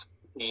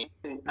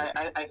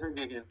 I heard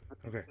you again.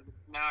 Okay.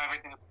 Now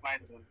everything is fine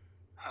again.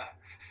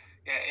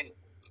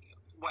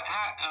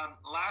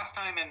 Last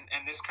time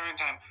and this current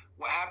time,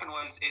 what happened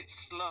was it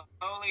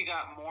slowly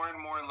got more and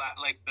more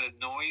like the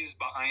noise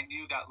behind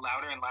you got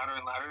louder and louder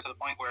and louder to the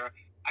point where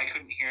I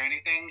couldn't hear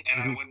anything,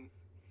 and I wouldn't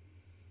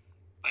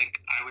I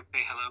would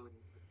say hello and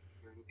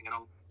hear anything at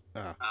all.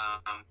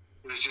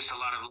 It was just a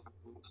lot of.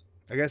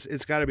 I guess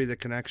it's got to be the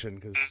connection,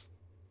 because.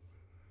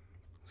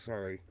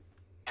 Sorry.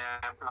 Yeah,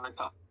 I probably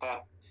thought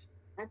that.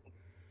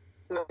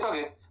 It's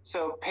okay.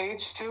 So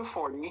page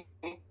 240,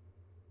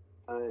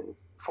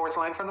 fourth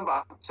line from the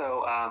bottom.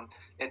 So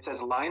it says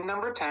line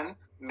number 10,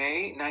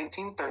 May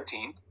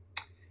 1913,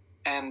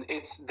 and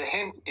the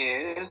hint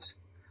is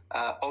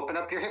open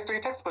up your history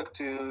textbook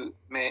to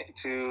May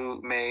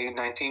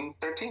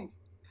 1913.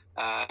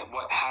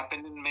 What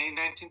happened in May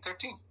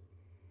 1913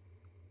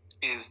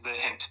 is the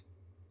hint.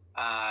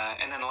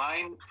 And then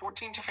line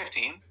 14 to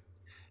 15,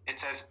 it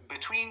says,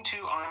 between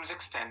two arms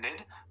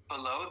extended,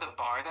 below the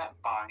bar that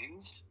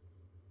binds,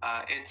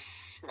 it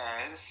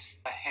says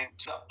a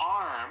hint. The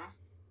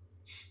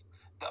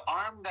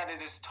arm that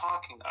it is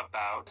talking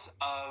about,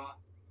 of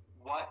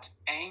what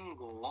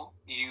angle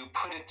you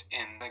put it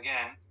in.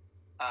 Again,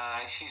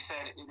 He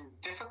said, "It is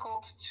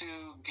difficult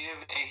to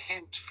give a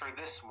hint for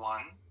this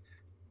one,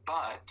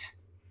 but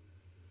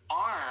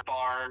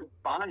bar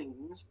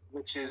binds,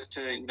 which is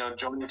to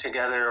join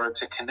together or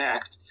to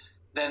connect,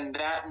 then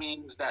that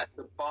means that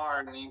the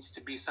bar needs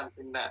to be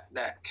something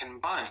that can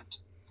bind,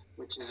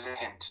 which is a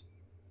hint."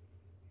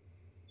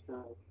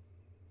 So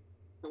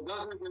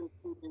those are the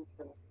two things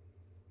that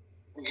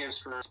he gives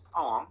for his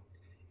poem.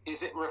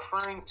 Is it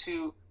referring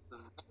to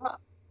the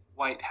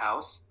White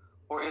House,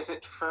 or is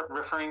it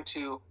referring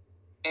to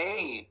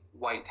a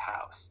White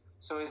House?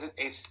 So is it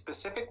a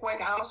specific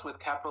White House with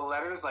capital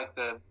letters, like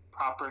the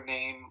proper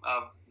name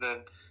of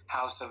the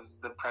house of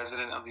the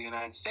President of the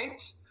United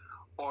States,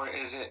 or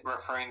is it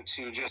referring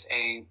to just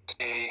a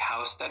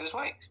house that is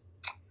white?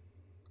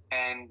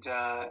 And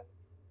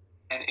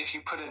if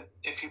you put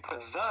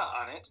the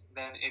on it,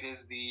 then it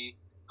is the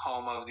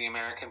home of the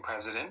American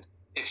president.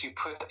 If you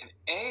put an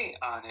A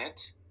on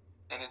it,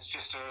 then it's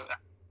just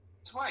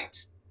it's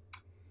white.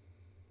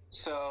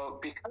 So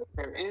because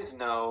there is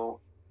no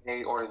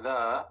A or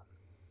the,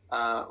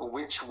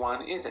 which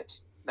one is it?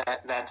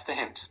 That's the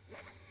hint.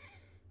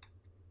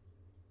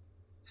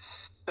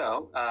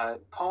 So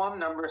poem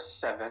number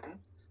 7,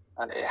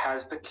 it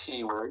has the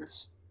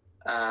keywords,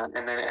 and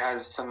then it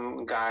has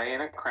some guy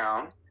in a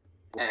crown,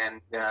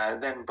 and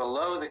then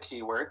below the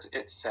keywords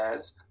it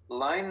says,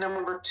 line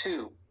number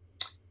 2,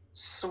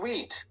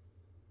 sweet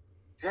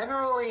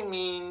generally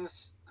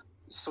means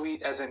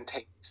sweet as in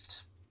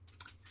taste.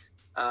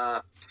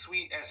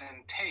 Sweet as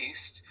in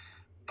taste,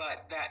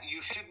 but that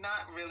you should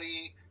not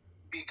really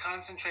be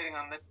concentrating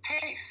on the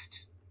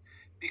taste,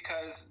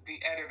 because the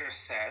editor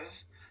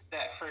says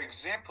that, for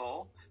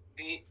example,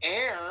 the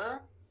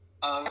air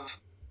of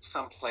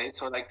some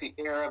place, or like the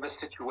air of a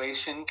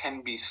situation,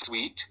 can be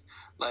sweet.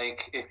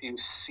 Like if you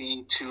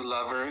see two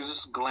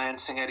lovers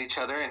glancing at each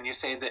other and you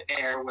say the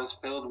air was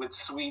filled with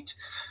sweet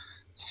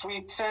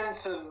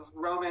sense of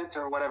romance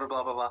or whatever,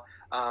 blah, blah,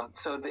 blah.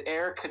 So the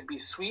air could be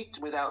sweet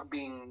without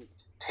being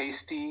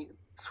tasty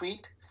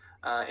sweet.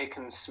 It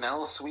can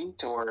smell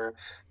sweet or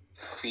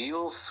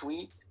feel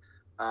sweet.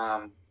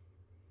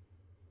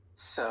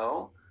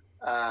 So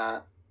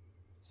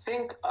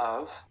think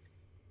of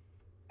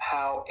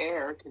how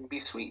air can be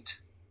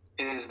sweet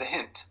is the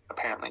hint,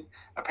 apparently.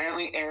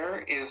 Apparently air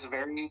is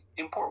very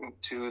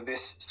important to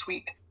this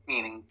sweet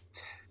meaning.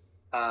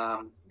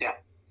 Yeah.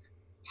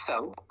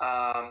 So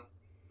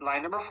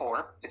line number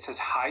 4, it says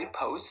high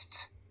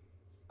post.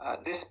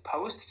 This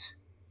post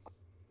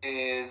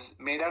is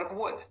made out of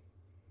wood.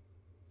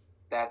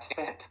 That's the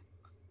hint.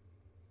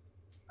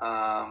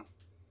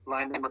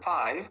 Line number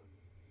 5,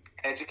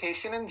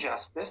 education and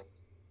justice.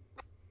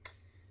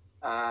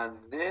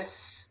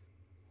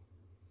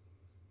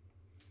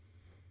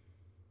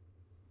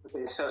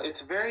 Okay, so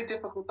it's very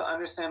difficult to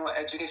understand what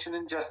education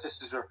and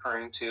justice is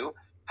referring to.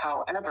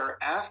 However,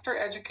 after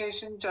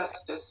education and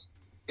justice,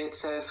 it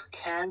says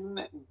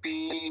can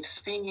be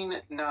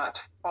seen not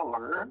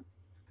far.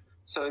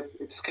 So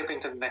it's skipping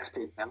to the next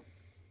page now.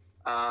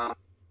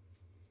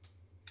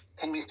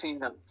 Can be seen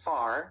not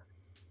far.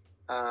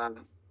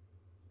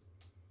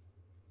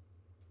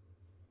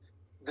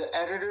 The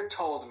editor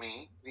told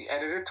me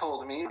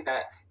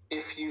that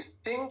if you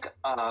think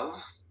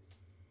of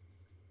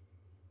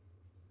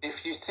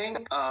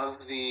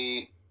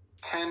the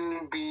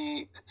can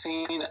be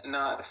seen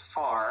not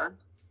far,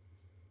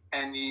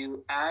 and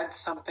you add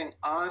something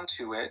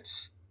onto it,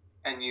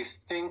 and you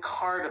think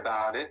hard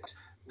about it,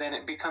 then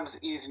it becomes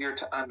easier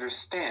to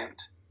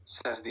understand,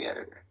 says the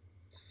editor.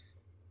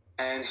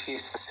 And he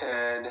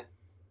said,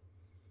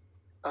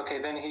 okay,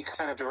 then he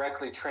kind of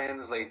directly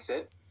translates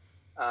it.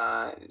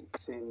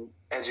 It's in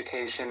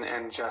education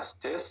and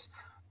justice.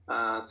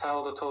 さ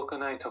ほど遠く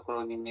ないとこ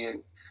ろに見え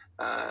る。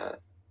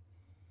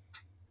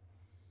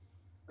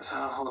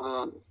さほ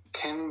ど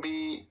can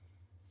be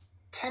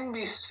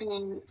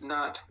seen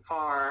not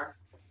far.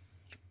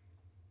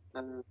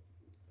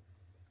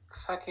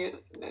 さ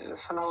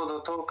ほ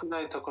ど遠く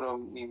ないところ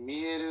に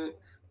見える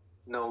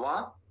の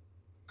は?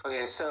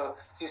 Okay, so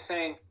he's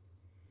saying,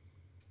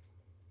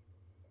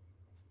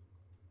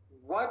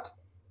 what?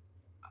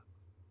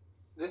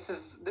 This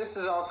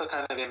is also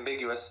kind of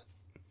ambiguous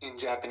in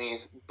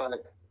Japanese,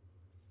 but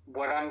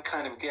what I'm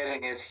kind of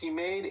getting is he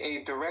made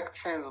a direct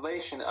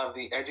translation of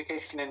the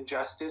education and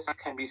justice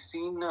can be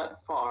seen not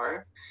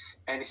far,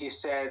 and he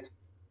said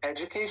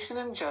education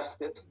and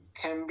justice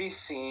can be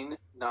seen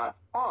not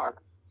far.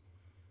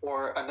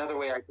 Or another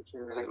way I could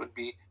translate it would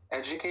be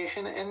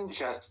education and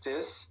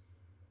justice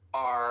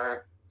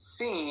are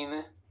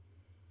seen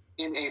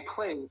in a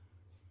place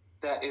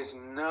that is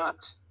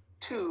not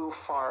too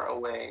far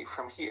away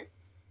from here.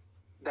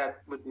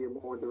 That would be a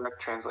more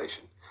direct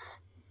translation.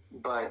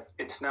 But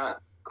it's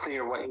not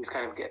clear what he's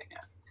kind of getting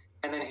at.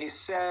 And then he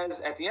says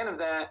at the end of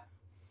that,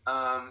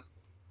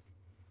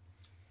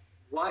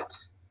 what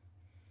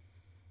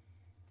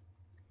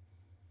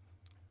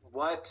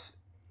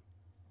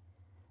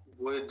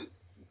would,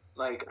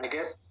 like, I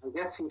guess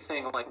he's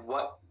saying, like,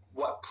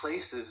 what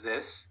place is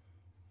this?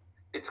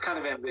 It's kind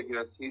of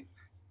ambiguous.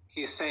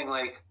 He's saying,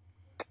 like,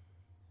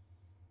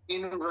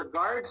 in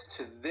regards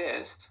to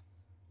this,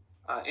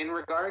 in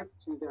regards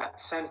to that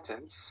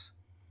sentence,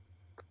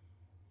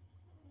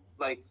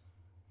 like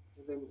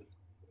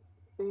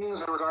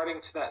things regarding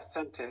to that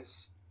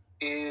sentence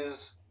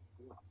is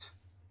what?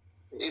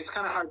 It's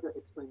kind of hard to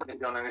explain if you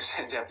don't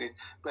understand Japanese,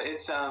 but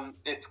it's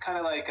kind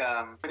of like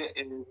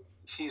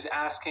he's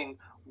asking,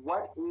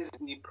 what is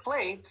the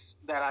place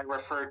that I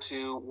refer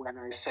to when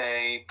I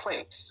say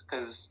place?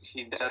 Because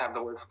he does have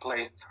the word for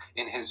place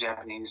in his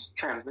Japanese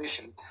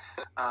translation.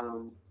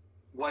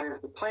 What is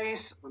the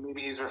place? Or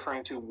maybe he's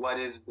referring to what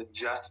is the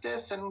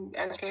justice in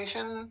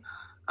education.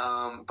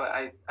 But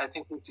I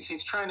think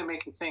he's trying to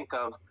make you think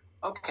of,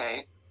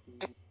 okay,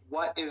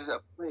 what is a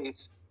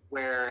place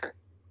where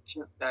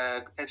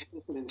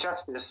education and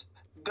justice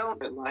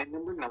don't, at line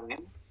number 9,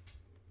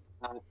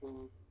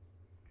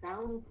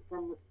 sound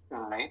from the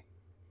sky.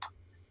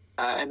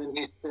 And then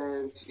he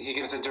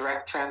gives a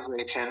direct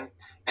translation,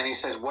 and he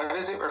says, what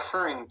is it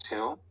referring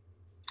to?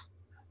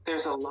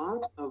 There's a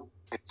lot of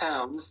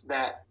sounds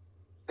that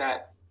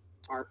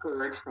are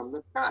heard from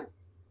the sky.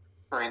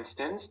 For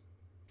instance,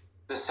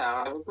 the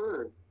sound of a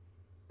bird,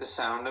 the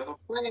sound of a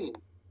plane,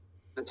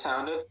 the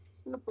sound of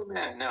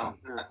Superman. No,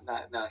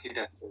 he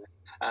doesn't do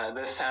it.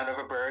 The sound of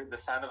a bird, the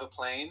sound of a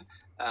plane,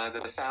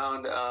 the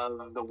sound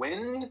of the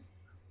wind.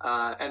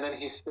 And then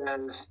he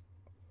says,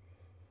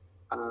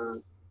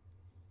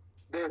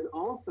 there's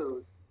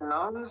also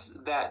sounds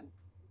that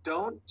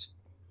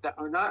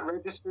are not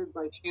registered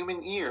by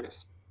human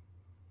ears.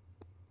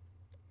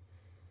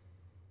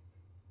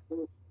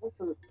 There's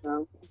also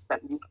sounds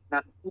that you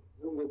cannot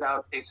hear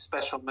without a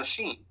special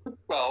machine.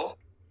 12,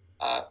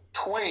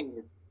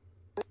 twain.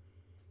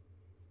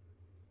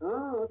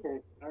 Oh, okay.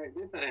 All right,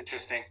 this is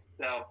interesting.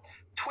 So,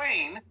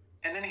 twain,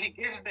 and then he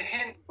gives the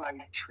hint by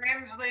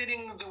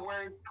translating the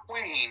word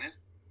twain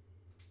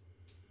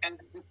and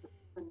the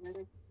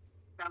phonetic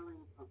spelling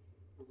of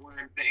the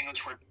word, the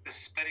English word, the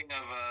spitting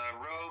of a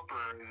rope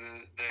or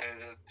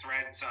the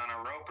threads on a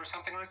rope or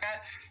something like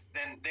that,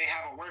 then they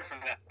have a word for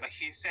that. But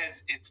he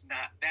says it's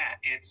not that.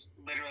 It's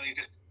literally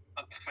just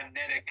a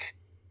phonetic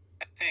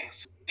thing.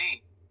 So it's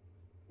name.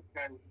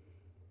 Because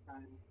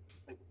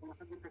like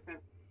 100%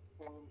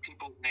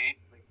 people's names,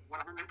 like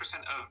 100%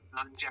 of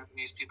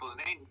non-Japanese people's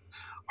names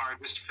are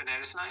just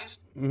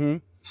phoneticized. Mm-hmm.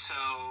 So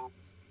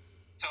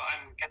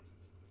I'm getting.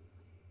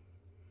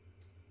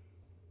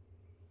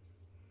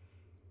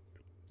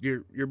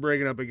 You're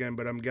breaking up again,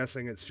 but I'm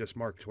guessing it's just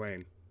Mark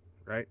Twain,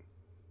 right?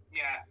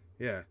 Yeah.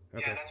 Yeah.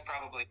 Okay. Yeah, that's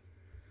probably.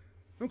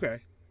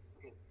 Okay.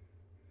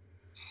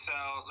 So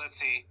let's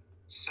see.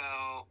 So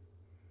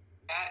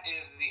that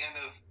is the end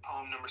of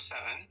poem number 7.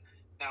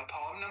 Now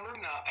poem number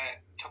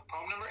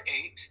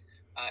 8.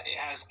 It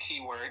has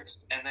keywords,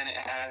 and then it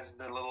has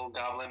the little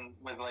goblin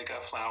with like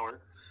a flower,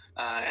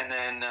 and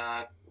then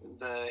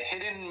the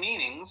hidden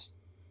meanings.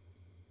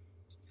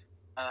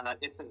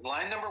 It's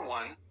line number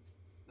 1.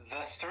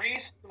 The 3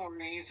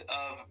 stories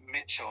of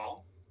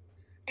Mitchell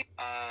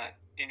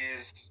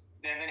is,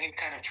 and then he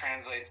kind of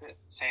translates it,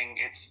 saying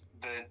it's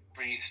the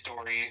 3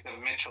 stories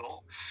of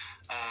Mitchell,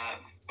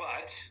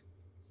 but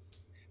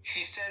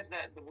he says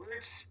that the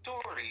word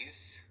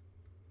stories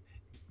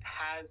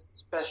has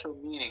special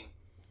meaning.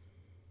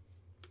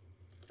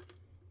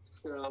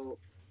 So,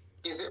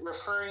 is it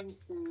referring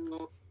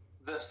to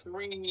the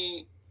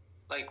 3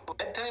 like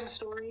bedtime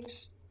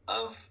stories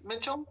of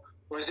Mitchell,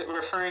 or is it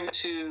referring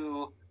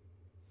to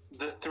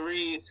the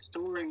 3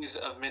 stories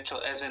of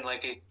Mitchell as in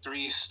like a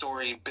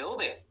 3-story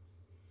building?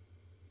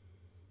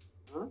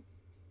 Huh?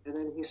 And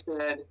then he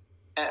said,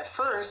 at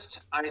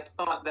first I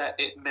thought that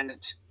it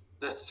meant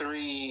the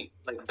 3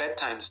 like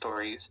bedtime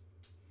stories,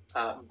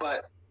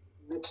 but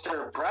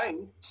Mr.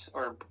 Bryce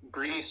or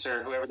Brees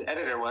or whoever the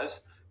editor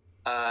was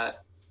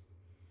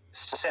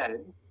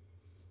said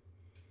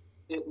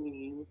it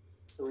means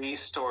 3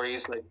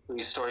 stories, like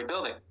 3-story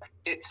building.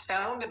 It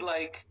sounded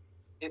like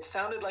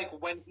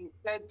when he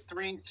said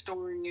 3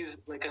 stories,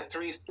 like a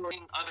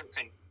 3-story other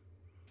thing.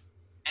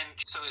 And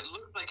so it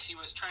looked like he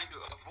was trying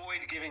to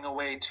avoid giving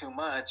away too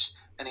much,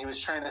 and he was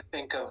trying to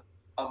think of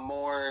a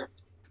more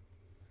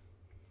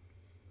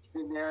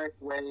generic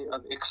way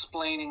of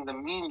explaining the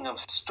meaning of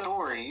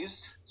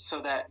stories so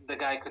that the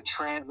guy could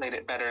translate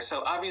it better.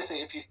 So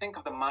obviously, if you think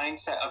of the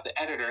mindset of the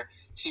editor,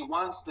 he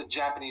wants the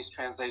Japanese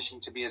translation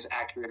to be as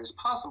accurate as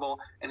possible,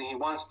 and he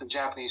wants the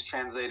Japanese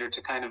translator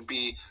to kind of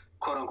be,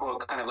 quote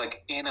unquote, kind of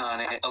like in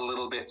on it a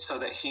little bit so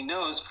that he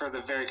knows for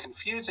the very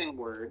confusing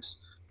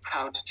words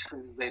how to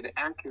translate it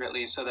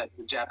accurately so that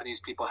the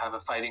Japanese people have a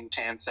fighting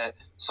chance at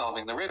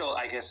solving the riddle,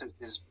 I guess is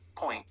his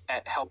point,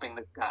 at helping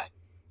the guy.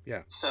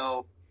 Yeah.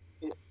 So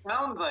it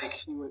sounds like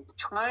he was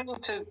trying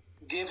to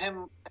give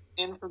him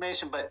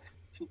information, but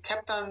he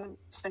kept on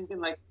thinking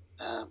like,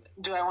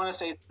 do I want to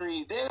say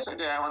 3 this or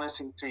do I want to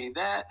say 3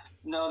 that?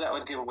 No, that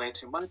would give away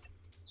too much.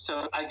 So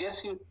I guess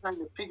he was trying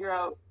to figure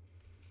out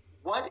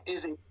what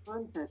is a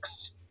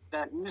context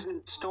that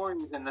uses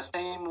stories in the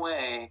same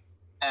way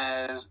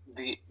as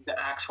the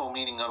actual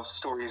meaning of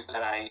stories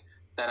that I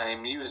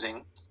am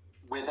using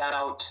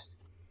without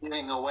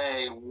giving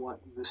away what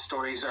the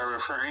stories are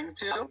referring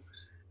to.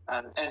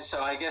 And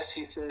so I guess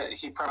he said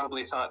he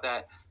probably thought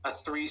that a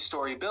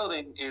 3-story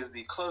building is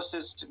the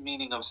closest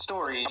meaning of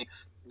story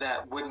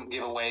that wouldn't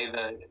give away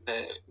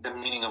the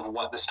meaning of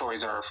what the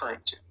stories are referring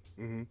to.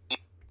 Mm-hmm.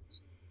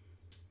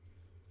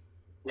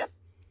 Yeah.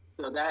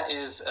 So that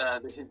is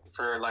the hint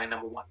for line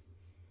number 1.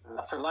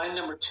 For line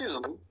number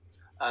 2,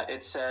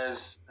 it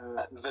says,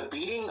 the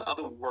beating of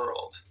the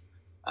world.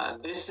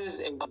 This is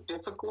a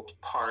difficult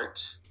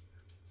part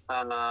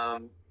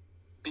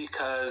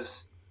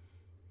because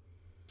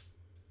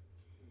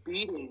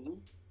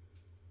beating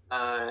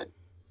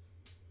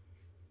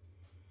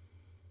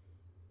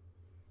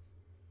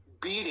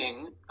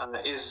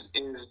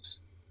is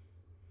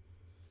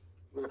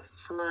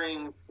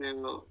referring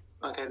to.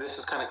 Okay, this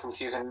is kind of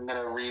confusing. I'm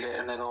gonna read it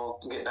and then I'll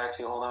get back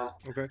to you. Hold on.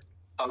 Okay.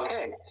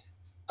 Okay.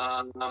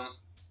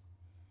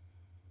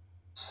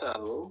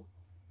 So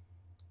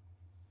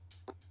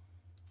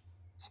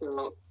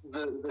the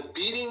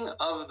beating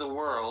of the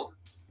world.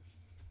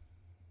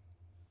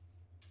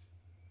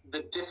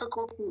 The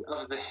difficulty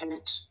of the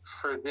hint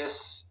for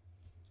this,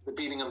 the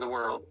beating of the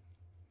world,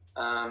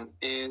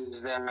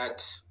 is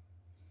that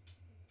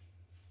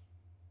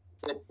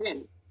the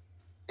hint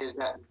is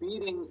that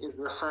beating is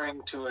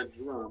referring to a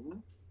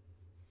drum,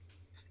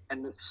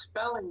 and the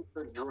spelling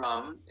for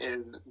drum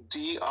is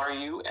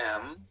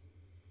D-R-U-M,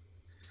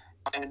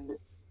 and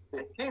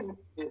the hint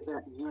is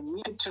that you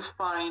need to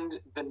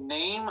find the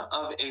name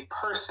of a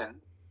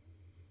person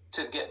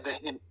to get the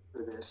hint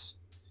for this.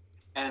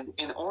 And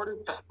in order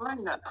to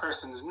find that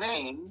person's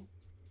name,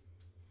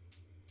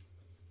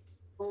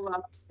 pull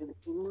up an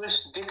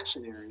English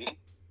dictionary.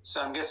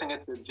 So I'm guessing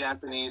it's a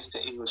Japanese to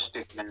English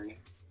dictionary.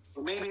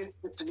 Or maybe it's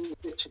just an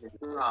English dictionary.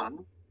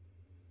 Drum.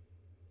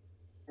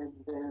 And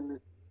then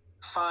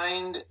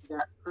find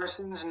that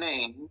person's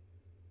name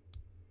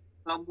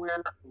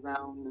somewhere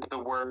around the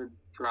word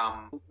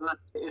drum.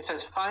 It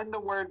says find the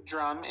word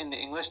drum in the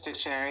English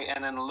dictionary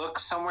and then look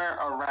somewhere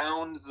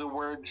around the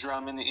word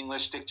drum in the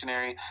English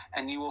dictionary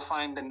and you will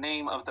find the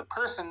name of the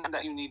person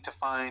that you need to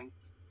find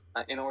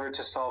in order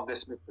to solve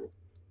this mystery.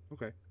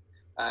 Okay.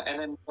 And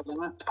then the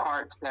last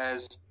part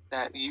says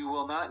that you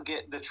will not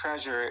get the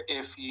treasure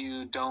if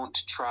you don't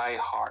try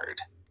hard.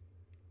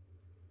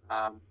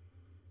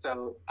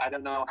 So I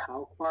don't know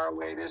how far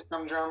away it is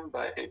from drum,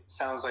 but it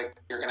sounds like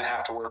you're going to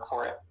have to work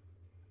for it.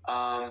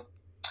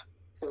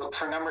 So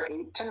for number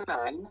 8 to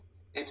 9,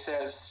 it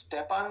says,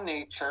 step on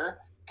nature,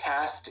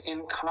 cast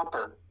in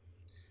copper.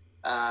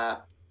 And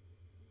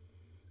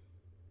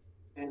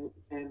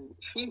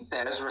he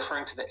says,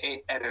 referring to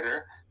the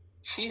editor,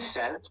 he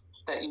says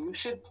that you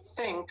should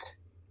think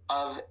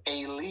of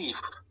a leaf,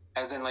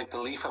 as in like the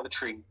leaf of a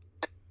tree.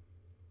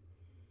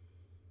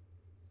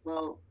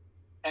 Well,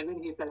 and then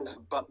he says,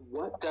 but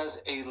what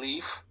does a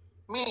leaf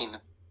mean?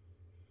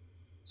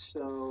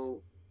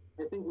 So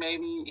I think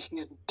maybe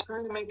he's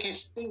trying to make you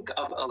think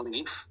of a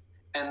leaf,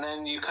 and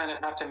then you kind of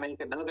have to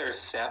make another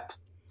step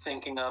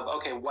thinking of,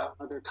 okay, what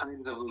other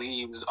kinds of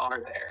leaves are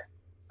there?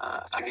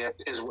 I guess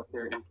is what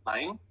they're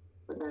implying,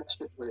 but that's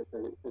just what it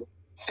says.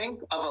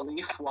 Think of a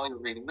leaf while you're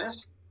reading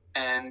this,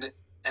 and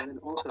then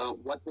also,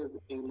 what does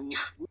a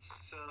leaf mean?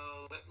 So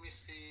let me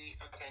see.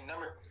 Okay,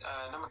 number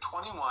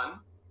 21.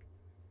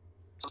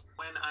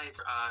 When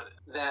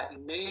that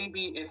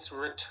maybe it's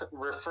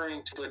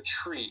referring to a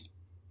tree.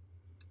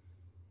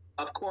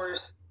 Of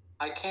course,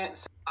 I can't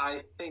say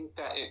I think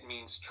that it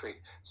means tree.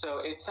 So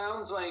it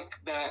sounds like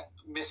that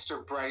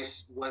Mr.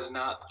 Bryce was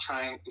not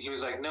trying. He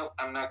was like, nope,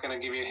 I'm not going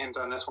to give you a hint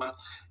on this one.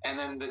 And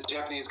then the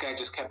Japanese guy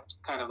just kept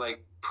kind of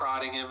like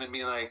prodding him and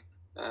being like,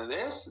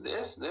 this,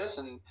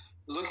 and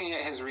looking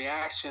at his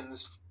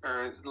reactions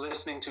or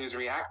listening to his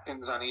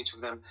reactions on each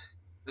of them.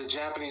 The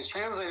Japanese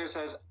translator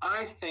says,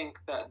 I think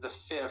that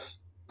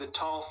the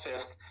tall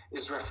fifth,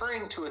 is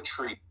referring to a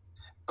tree.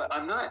 But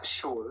I'm not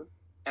sure,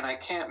 and I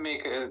can't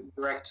make a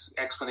direct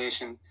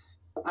explanation.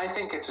 I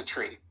think it's a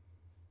tree.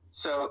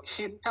 So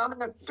he's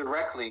telling us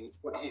directly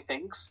what he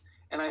thinks,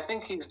 and I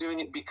think he's doing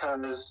it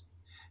because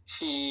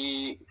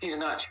he's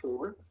not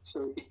sure.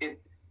 So if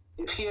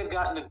he had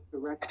gotten a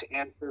direct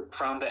answer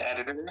from the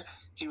editor,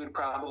 he would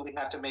probably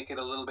have to make it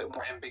a little bit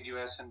more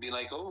ambiguous and be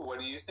like, oh, what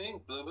do you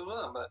think? Blah, blah,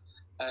 blah. But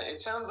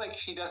it sounds like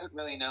he doesn't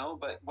really know,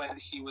 but when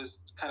he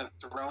was kind of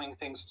throwing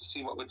things to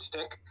see what would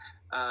stick,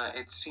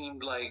 it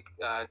seemed like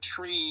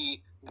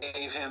tree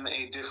gave him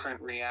a different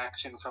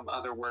reaction from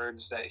other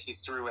words that he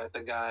threw at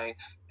the guy,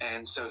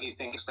 and so he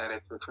thinks that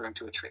it's referring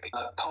to a tree.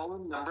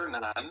 Poem number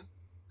 9,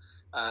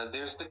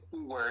 there's the key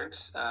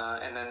words,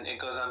 and then it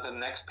goes on to the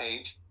next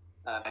page,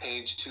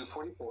 page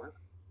 244.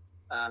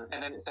 And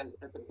then it says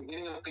at the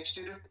beginning of page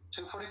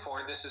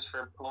 244, this is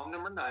for poem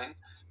number 9,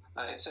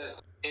 it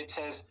says,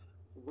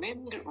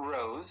 wind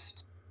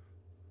rose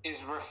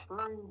is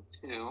referring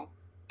to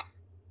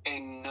a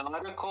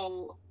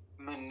nautical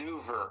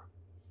maneuver.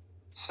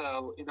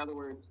 So, in other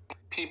words,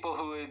 people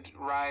who would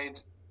ride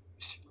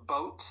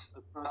boats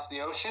across the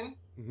ocean,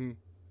 Mm-hmm.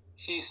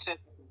 he said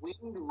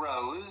wind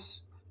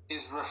rose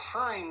is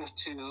referring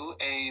to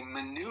a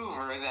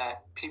maneuver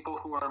that people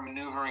who are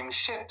maneuvering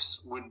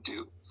ships would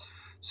do.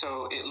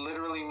 So it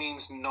literally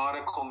means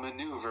nautical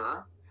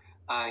maneuver.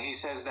 He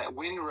says that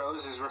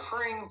windrose is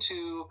referring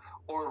to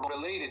or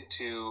related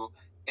to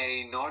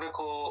a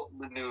nautical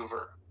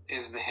maneuver,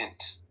 is the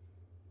hint.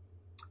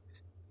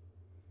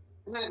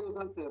 And then it goes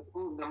on to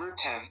poem number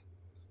 10.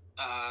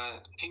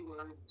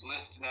 Keyword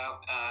listed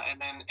out, and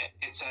then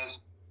it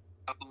says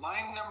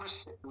line number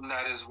 6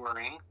 that is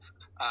worrying,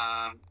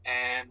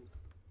 and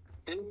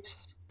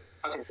this,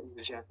 okay, in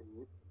the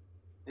Japanese,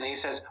 and he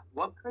says,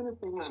 what kind of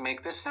things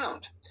make this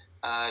sound?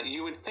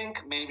 You would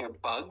think maybe a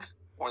bug,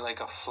 or like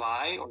a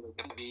fly, or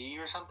like a bee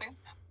or something,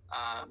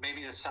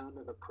 maybe the sound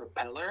of a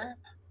propeller.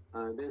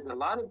 There's a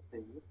lot of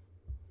things,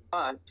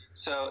 but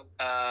so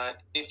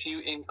if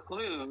you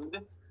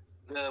include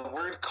the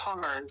word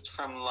cars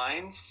from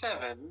line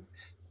 7,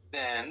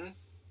 then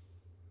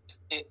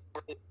it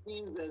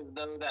seems as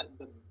though that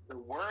the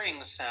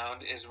whirring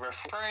sound is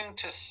referring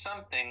to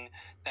something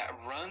that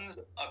runs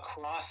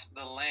across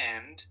the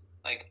land,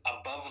 like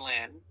above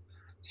land.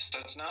 So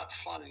it's not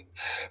flying.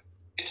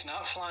 It's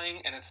not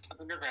flying, and it's not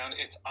underground.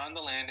 It's on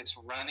the land. It's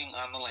running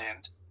on the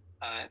land,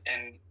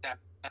 and that's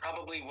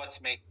probably what's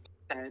making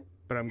it.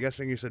 But I'm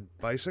guessing you said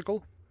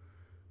bicycle?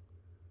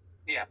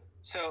 Yeah.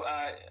 So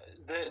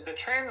the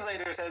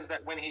translator says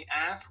that when he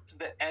asked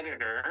the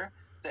editor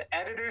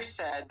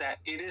said that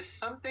it is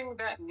something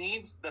that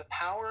needs the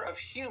power of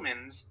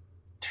humans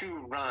to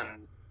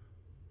run,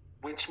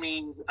 which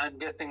means, I'm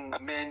guessing,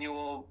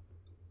 manual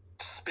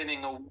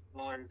spinning a wheel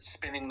or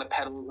spinning the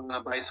pedals on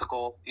a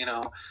bicycle,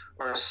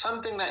 or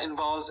something that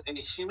involves a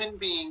human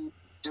being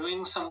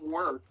doing some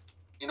work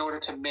in order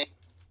to make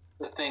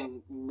the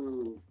thing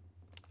move.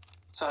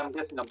 So I'm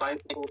guessing a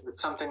bicycle or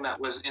something that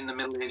was in the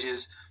Middle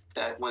Ages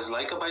that was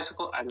like a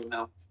bicycle. I don't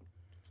know.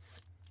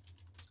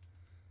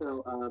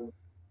 So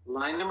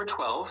line number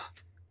 12,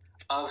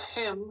 of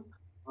him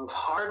of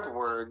hard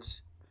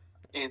words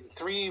in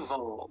 3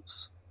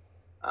 vowels.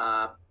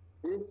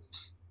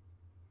 This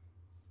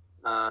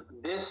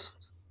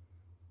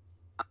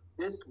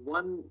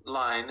one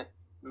line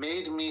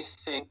made me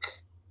think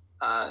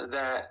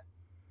that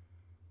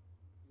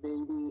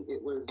maybe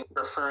it was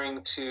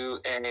referring to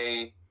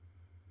a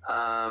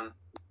I'm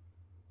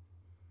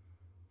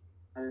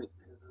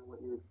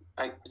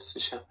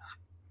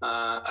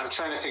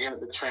trying to figure out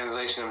the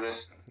translation of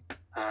this.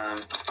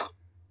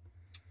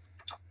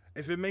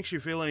 If it makes you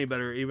feel any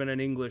better, even in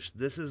English,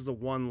 this is the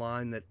one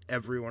line that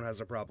everyone has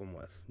a problem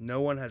with.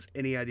 No one has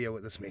any idea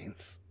what this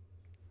means.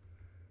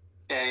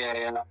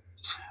 Yeah.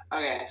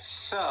 Okay,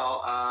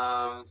 so,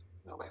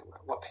 wait,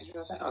 what page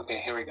was it? Okay,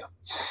 here we go.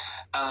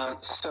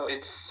 So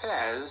it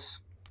says,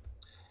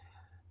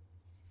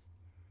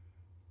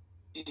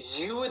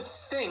 you would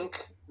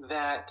think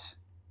that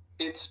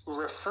it's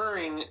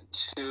referring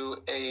to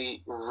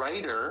a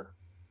writer,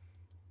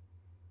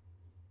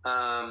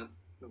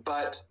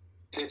 but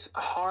it's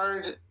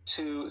hard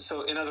to,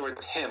 so in other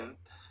words, him,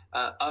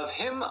 of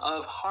him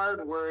of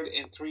hard word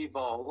in 3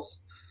 vowels,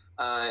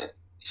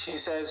 he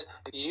says,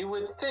 you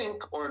would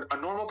think, or a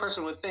normal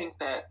person would think,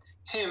 that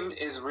him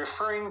is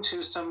referring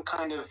to some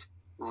kind of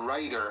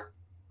writer,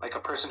 like a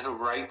person who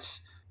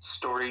writes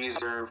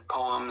stories or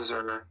poems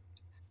or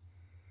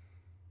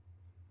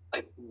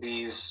like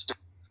these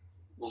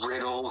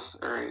riddles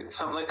or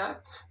something like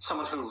that.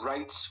 Someone who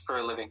writes for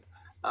a living,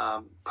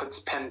 puts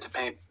pen to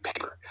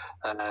paper.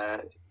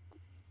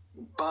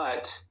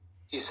 But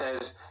he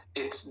says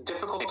it's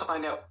difficult to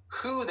find out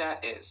who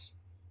that is.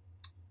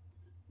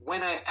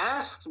 When I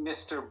asked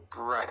Mr.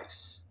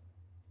 Bryce,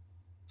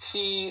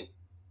 he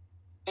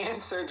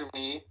answered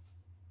me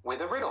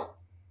with a riddle.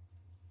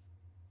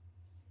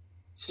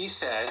 He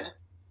said,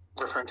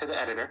 referring to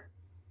the editor,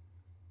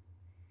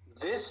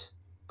 this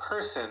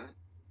person,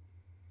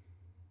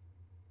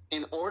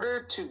 in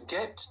order to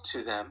get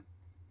to them,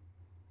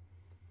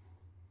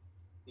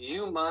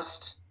 you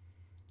must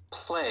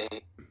play.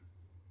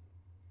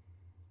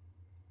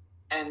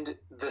 And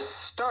the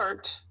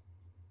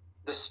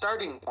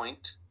starting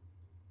point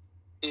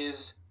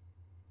is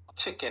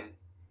chicken,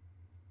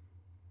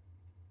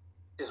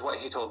 is what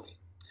he told me.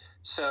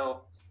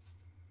 So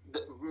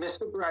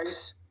Mr.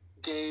 Bryce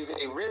gave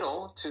a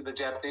riddle to the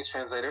Japanese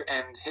translator,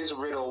 and his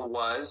riddle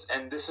was,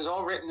 and this is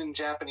all written in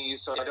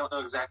Japanese, so I don't know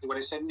exactly what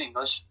he said in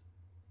English,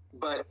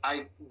 but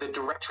I'll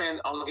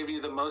give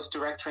you the most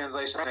direct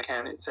translation I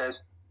can. It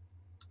says,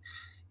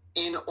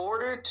 in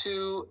order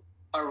to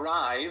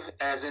arrive,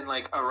 as in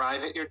like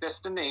arrive at your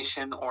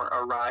destination or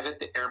arrive at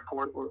the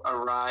airport or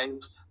arrive,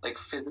 like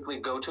physically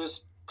go to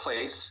his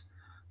place,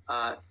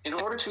 in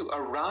order to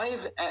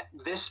arrive at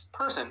this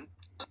person,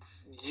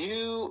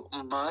 you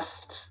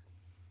must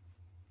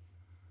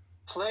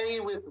play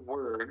with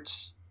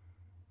words,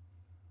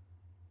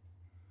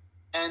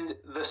 and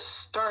the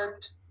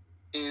start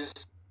is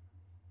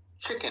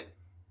chicken.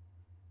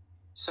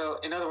 So,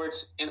 in other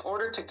words, in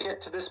order to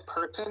get to this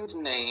person's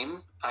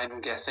name,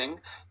 I'm guessing,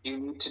 you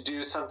need to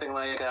do something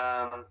like,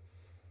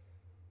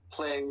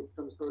 play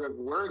some sort of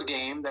word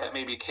game that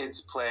maybe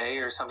kids play,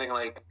 or something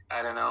like,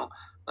 I don't know,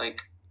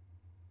 like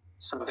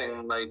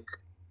something like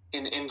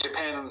in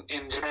Japan.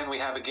 In Japan, we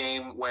have a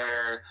game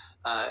where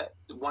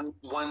one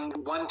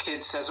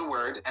kid says a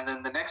word, and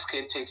then the next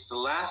kid takes the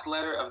last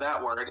letter of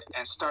that word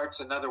and starts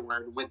another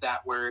word with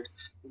that word,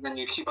 and then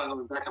you keep on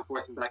going back and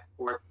forth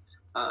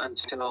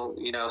until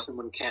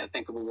someone can't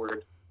think of a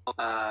word.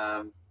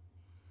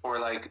 Or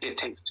like it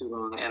takes too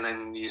long, and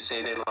then you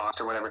say they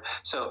lost or whatever.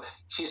 So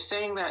he's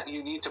saying that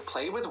you need to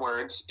play with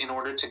words in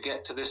order to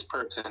get to this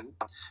person,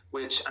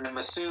 which I'm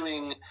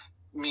assuming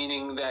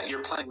meaning that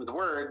you're playing with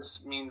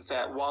words means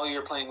that while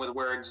you're playing with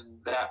words,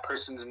 that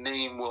person's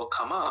name will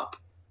come up.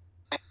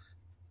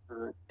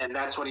 And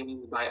that's what he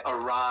means by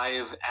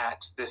arrive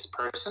at this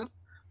person.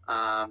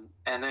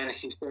 And then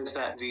he says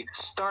that the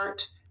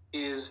start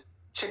is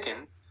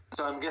chicken.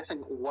 So I'm guessing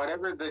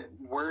whatever the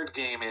word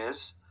game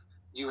is,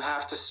 you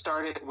have to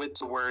start it with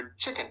the word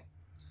chicken.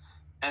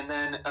 And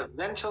then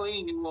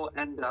eventually you will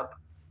end up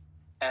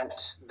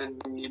at the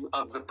name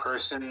of the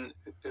person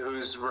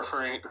who's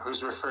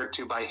referred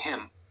to by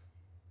him.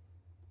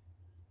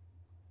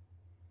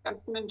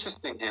 That's an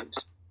interesting hint.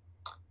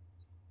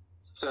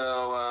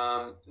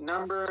 So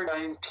number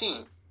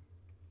 19.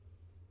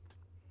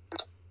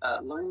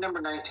 Line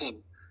number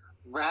 19.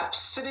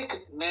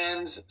 Rhapsodic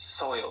man's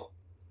soil.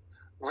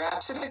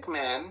 Rhapsodic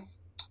man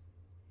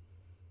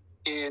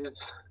is...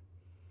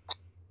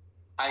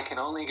 I can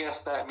only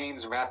guess that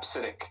means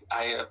rhapsodic.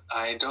 I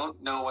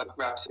don't know what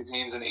rhapsodic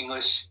means in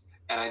English,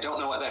 and I don't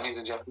know what that means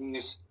in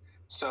Japanese.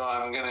 So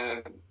I'm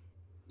gonna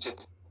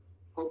just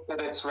hope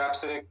that it's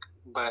rhapsodic.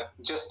 But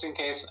just in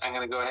case, I'm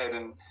gonna go ahead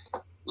and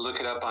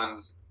look it up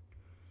on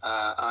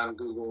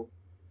Google.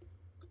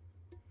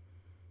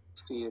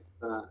 See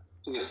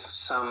if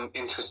some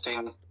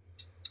interesting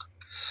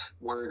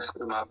words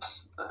come up.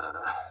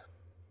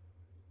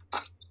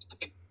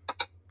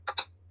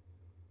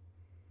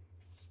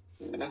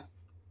 Yeah.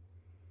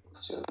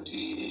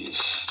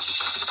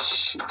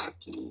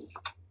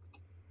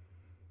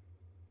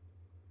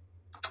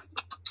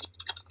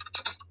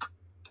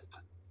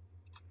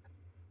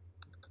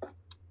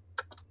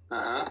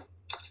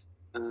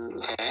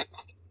 Okay.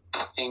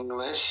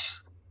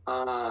 English.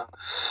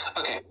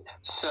 Okay.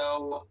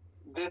 So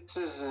this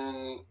is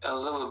a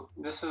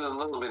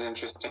little bit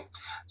interesting.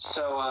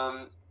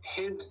 So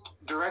his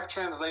direct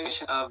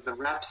translation of the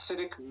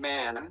rhapsodic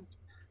man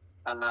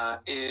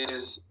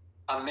is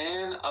a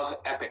man of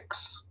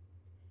epics.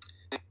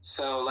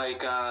 So,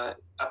 like,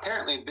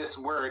 apparently this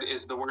word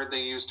is the word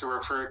they use to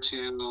refer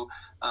to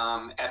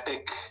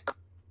epic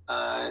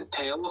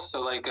tales.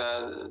 So, like,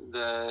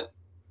 the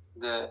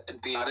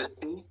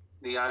Odyssey.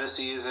 The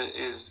Odyssey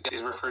is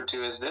referred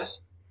to as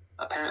this,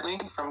 apparently,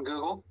 from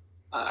Google.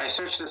 I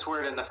searched this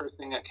word, and the first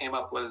thing that came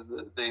up was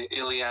the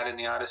Iliad and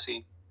the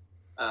Odyssey.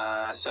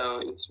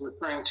 So it's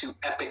referring to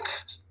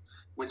epics,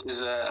 which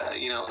is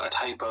a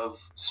type of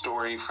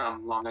story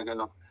from long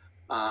ago.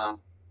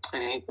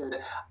 And he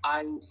said,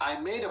 I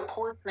made a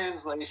poor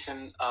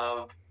translation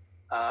of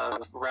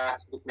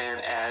Rhapsodic Man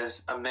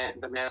as the man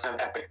of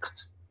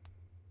epics.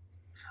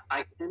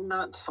 I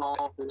cannot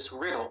solve this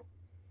riddle.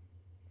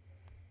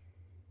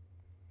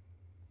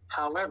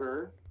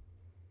 However,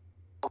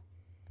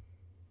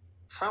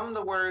 from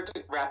the word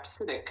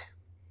rhapsodic,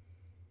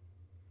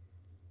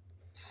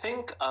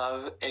 think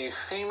of a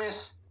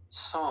famous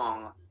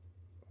song.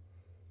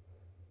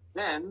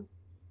 Then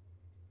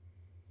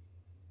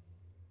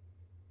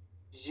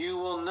you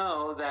will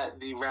know that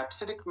the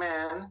rhapsodic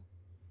man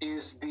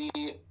is the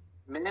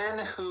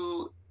man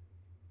who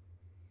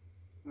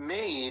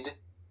made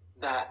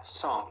that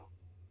song.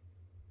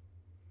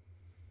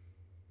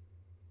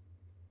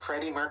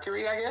 Freddie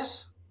Mercury, I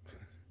guess?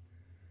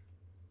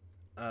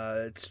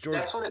 It's George.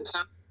 That's what it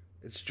sounds.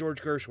 It's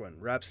George Gershwin,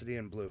 Rhapsody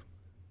in Blue.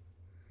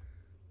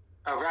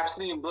 Oh,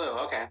 Rhapsody in Blue.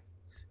 Okay,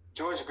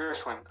 George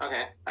Gershwin.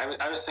 Okay,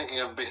 I was thinking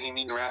of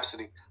Bohemian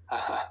Rhapsody.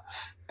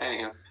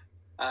 Anywho,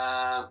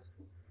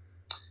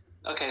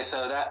 okay,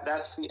 so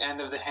that's the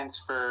end of the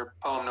hints for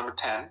poem number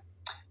 10,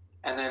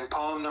 and then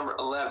poem number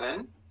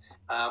 11.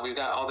 We've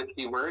got all the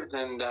keywords,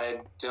 and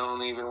I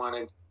don't even want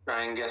to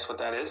try and guess what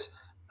that is.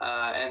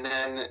 And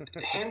then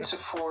hints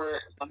for.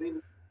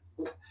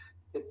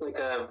 It's like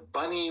a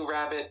bunny,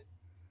 rabbit,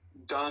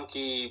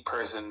 donkey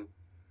person.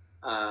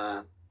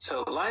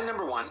 So line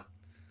number 1,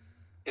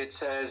 it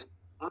says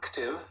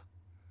octave.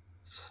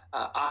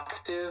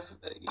 Octave,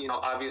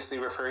 obviously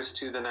refers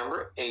to the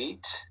number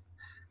 8.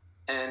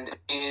 And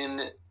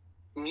in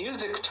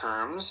music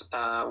terms,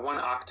 1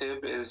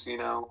 octave is, an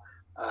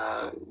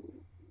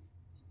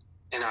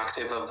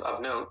octave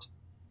of notes.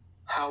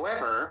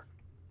 However,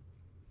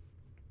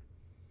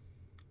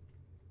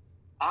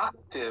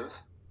 octave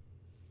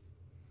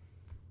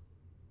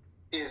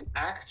is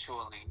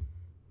actually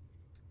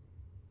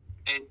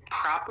a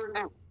proper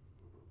noun.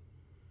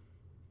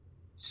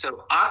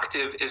 So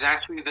octave is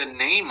actually the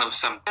name of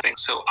something.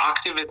 So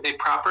octave is a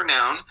proper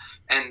noun,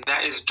 and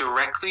that is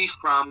directly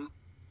from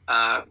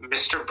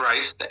Mr.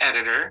 Bryce, the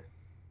editor.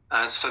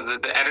 So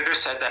the editor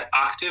said that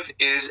octave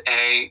is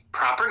a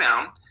proper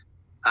noun,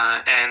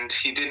 and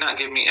he did not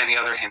give me any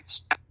other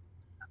hints.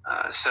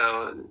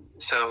 So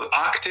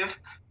octave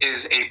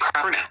is a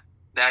proper noun.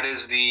 That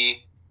is the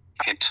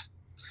hint.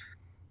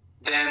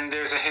 Then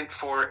there's a hint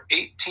for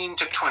 18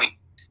 to 20.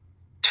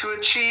 To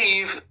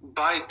achieve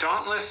by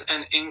dauntless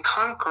and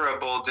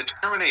inconquerable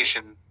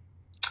determination.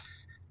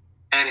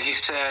 And he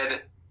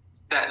said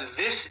that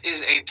this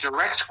is a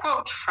direct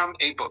quote from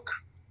a book.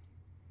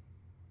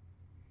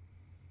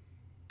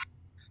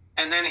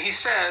 And then he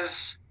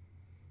says,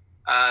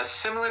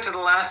 similar to the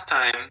last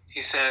time,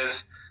 he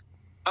says,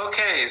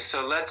 okay,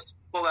 so let's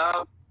pull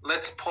out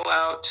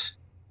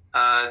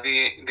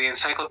the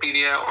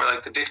encyclopedia or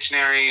like the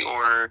dictionary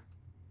or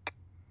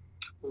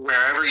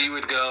wherever you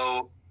would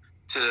go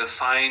to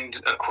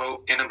find a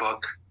quote in a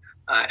book,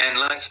 and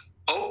let's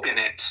open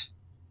it.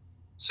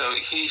 So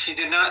he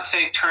did not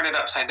say turn it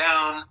upside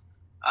down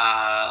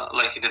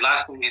like he did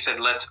last time. He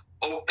said let's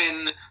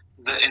open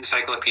the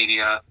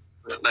encyclopedia,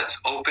 let's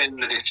open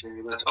the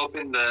dictionary, let's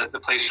open the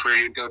place where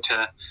you go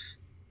to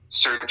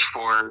search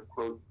for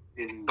quote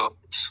in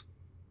books.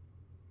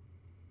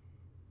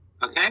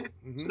 Okay,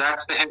 so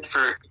that's the hint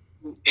for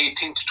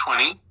 18 to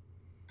 20,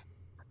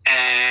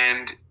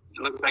 and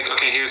it looks like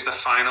okay. Here's the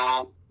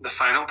final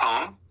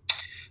poem.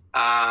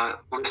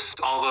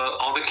 Lists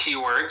all the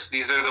keywords.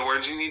 These are the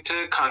words you need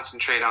to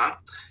concentrate on,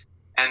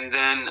 and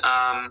then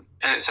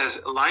and it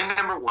says line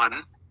number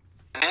 1,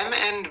 M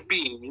and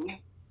B.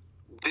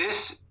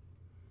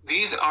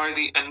 These are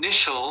the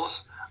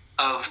initials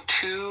of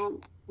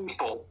 2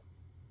 people.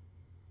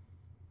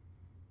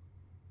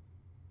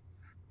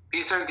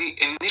 These are the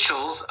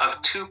initials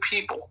of 2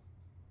 people.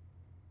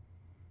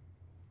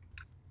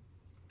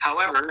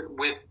 However,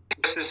 with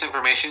this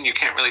information, you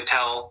can't really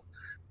tell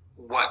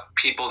what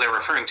people they're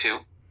referring to.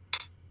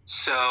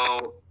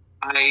 So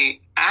I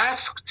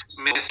asked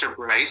Mr.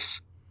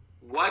 Bryce,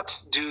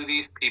 what do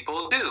these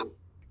people do?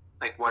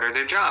 Like, what are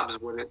their jobs?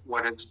 What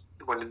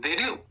did they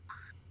do?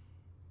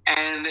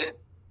 And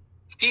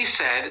he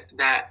said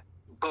that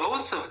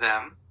both of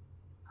them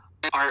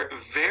are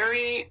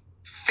very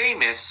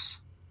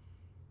famous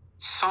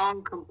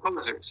song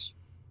composers.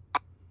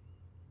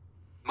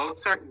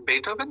 Mozart and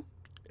Beethoven?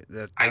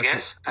 I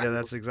guess. Yeah,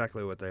 that's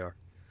exactly what they are.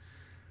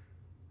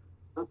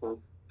 Okay. All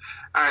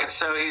right.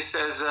 So he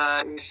says.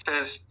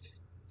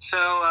 So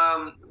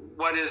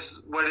what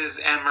is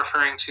M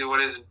referring to?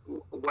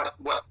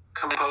 What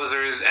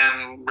composer is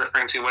M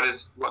referring to?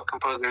 What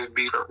composer is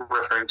B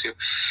referring to?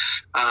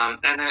 And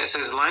then it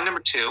says line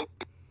number 2,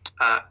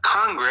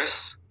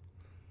 Congress.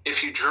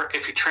 If you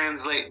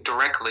translate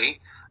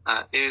directly,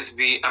 is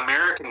the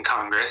American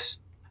Congress,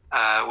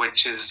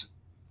 which is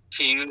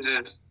he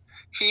uses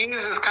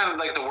kind of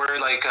like the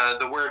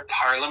word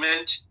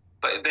Parliament,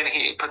 but then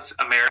he puts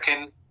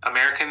American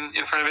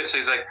in front of it. So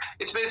he's like,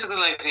 it's basically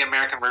like the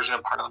American version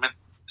of Parliament.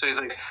 So he's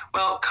like,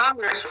 well,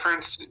 Congress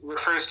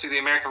refers to the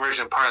American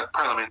version of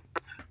Parliament.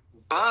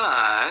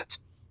 But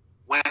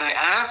when I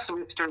asked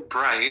Mr.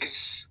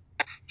 Bryce,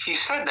 he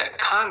said that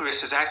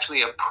Congress is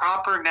actually a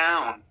proper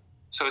noun.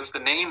 So it's the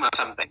name of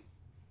something.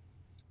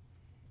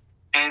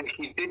 And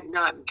he did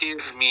not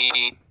give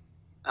me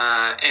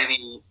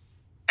any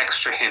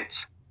extra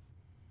hints.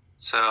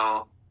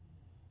 So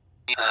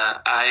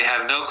I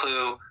have no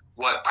clue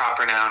what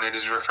proper noun it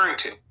is referring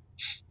to.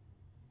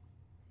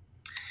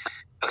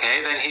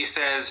 Okay, then he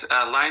says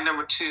line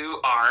number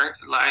 2 R,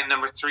 line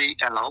number 3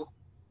 L.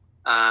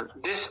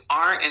 This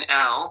R and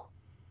L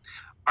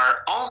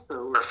are also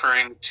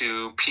referring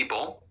to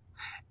people,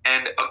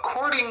 and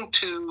according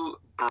to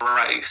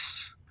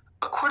Bryce,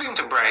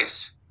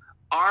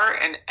 R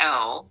and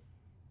L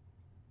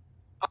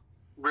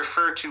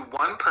refer to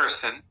one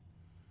person,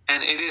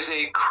 and it is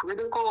a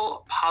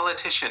critical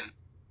politician.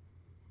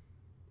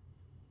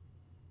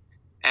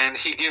 And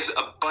he gives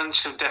a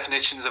bunch of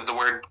definitions of the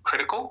word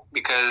critical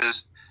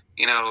because,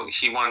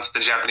 he wants the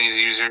Japanese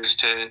users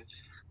to,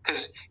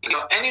 because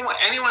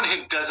anyone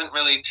who doesn't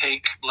really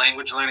take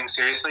language learning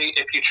seriously,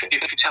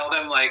 if you tell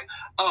them like,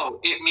 oh,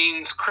 it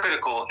means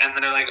critical, and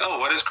then they're like, oh,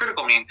 what does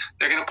critical mean?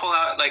 They're going to pull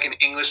out like an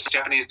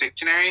English-Japanese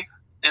dictionary.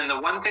 And the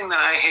one thing that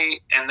I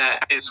hate and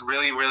that is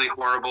really, really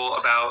horrible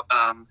about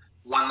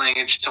one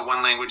language to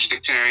one language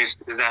dictionaries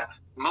is that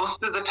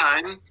most of the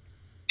time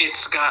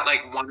it's got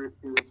like 1 or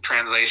 2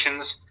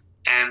 translations,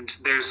 and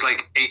there's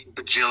like 8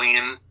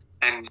 bajillion,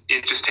 and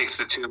it just takes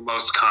the 2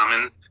 most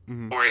common,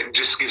 or it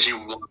just gives you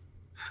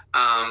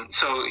 1.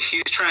 So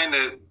he's trying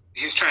to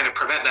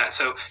prevent that.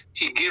 So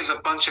he gives a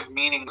bunch of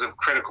meanings of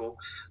critical,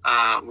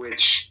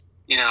 which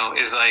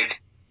is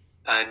like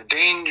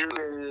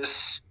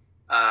dangerous,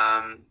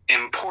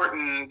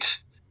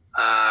 important,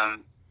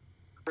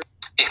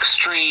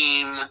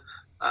 extreme,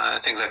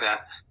 things like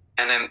that.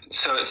 And then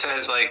so it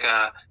says like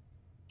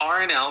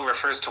R and L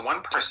refers to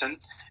one person,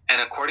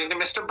 and according to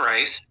Mr.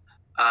 Bryce,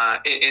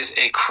 it is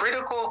a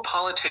critical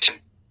politician.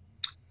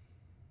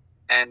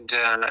 And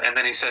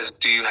then he says,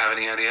 do you have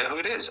any idea who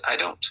it is? I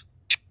don't.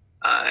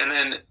 And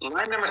then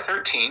line number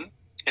 13,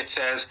 it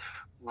says,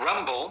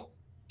 rumble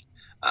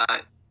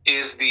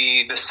is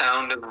the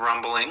sound of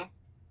rumbling,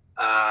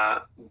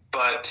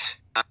 but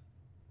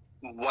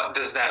what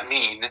does that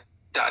mean? ...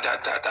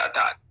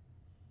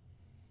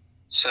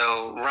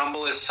 So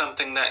rumble is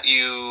something that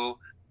you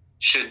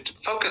should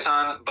focus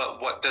on,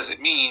 but what does it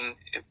mean?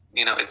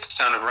 It's the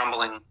sound of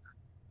rumbling.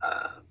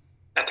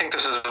 I think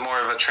this is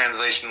more of a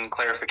translation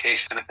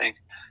clarification, I think.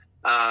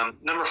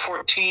 Number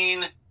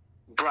 14,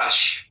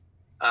 brush.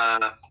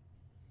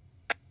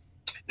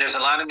 There's a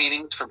lot of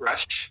meanings for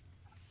brush.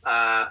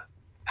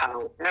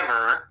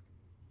 However,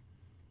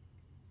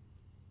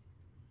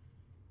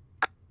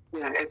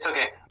 yeah, it's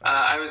okay.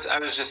 I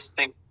was just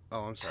thinking.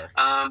 Oh,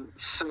 I'm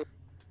sorry.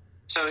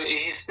 So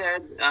he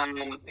said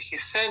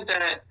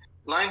that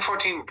line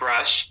 14,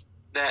 brush,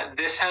 that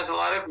this has a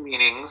lot of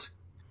meanings,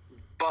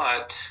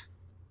 but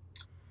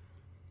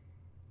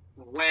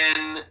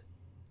when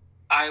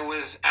I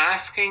was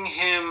asking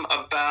him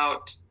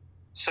about,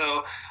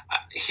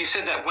 he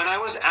said that when I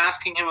was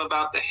asking him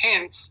about the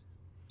hints,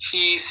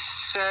 he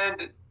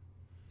said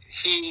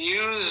he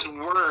used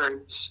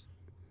words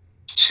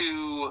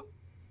to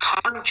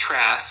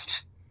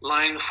contrast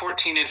line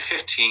 14 and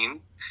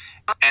 15,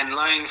 and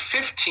line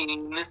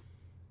 15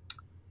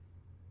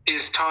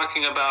 is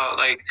talking about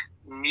like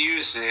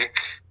music,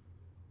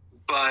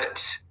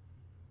 but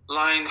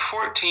line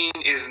 14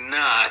 is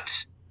not.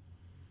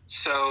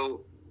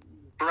 So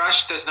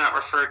brush does not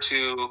refer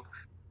to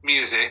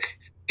music.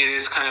 It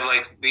is kind of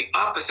like the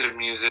opposite of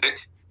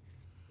music,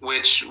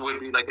 which would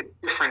be like a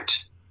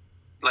different,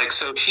 like,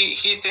 so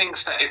he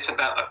thinks that it's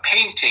about a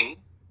painting,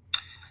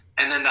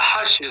 and then the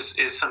hush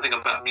is something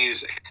about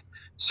music.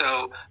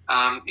 So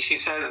he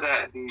says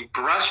that the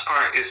brush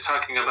part is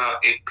talking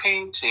about a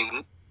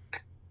painting,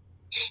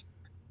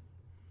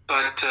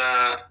 but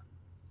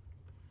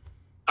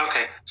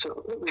okay,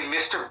 so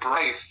Mr.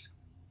 Bryce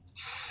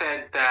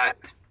said that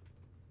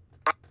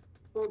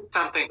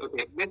something.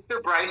 Okay,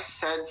 Mr. Bryce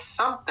said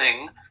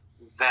something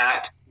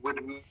that would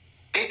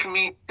make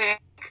me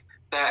think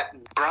that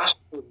brush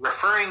is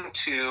referring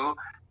to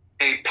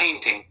a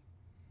painting.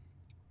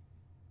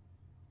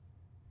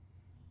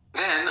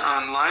 Then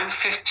on line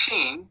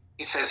 15,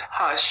 he says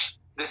hush.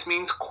 This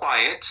means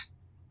quiet,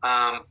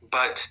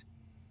 but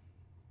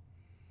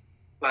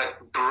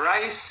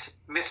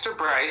Mr.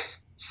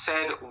 Bryce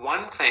said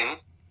one thing,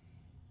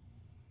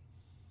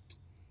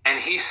 and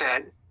he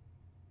said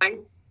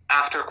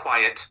after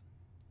quiet.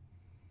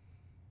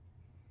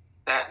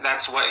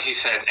 That's what he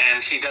said,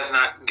 and he does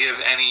not give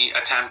any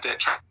attempt at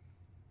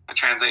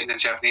translating in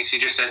Japanese. He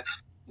just said,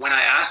 when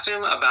I asked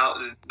him about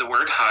the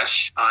word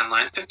hush on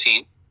line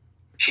 15,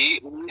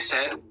 he only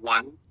said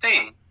one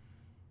thing,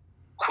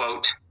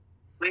 quote,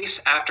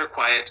 place after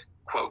quiet,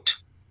 quote.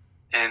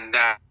 And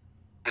that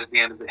is the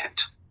end of the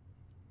hint.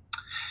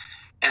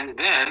 And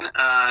then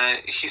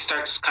he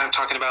starts kind of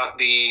talking about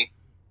the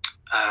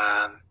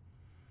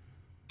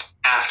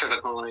after the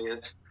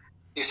colonials.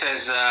 He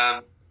says,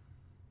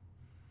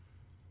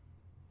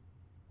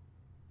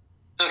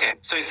 okay,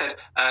 so he said,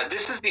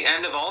 this is the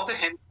end of all the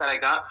hints that I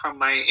got from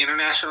my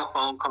international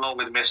phone call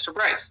with Mr.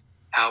 Bryce.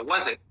 How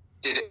was it?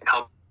 Did it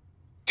help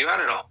you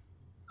out at all?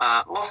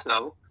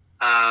 Also,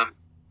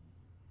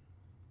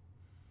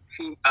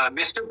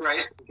 Mr.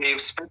 Bryce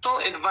gave special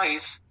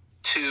advice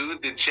to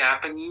the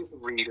Japanese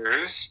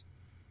readers,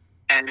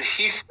 and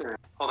he said,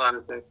 hold on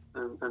a sec,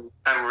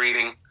 I'm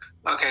reading.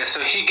 Okay, so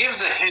he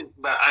gives a hint,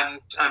 but I'm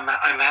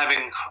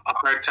having a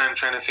hard time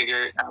trying to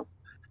figure out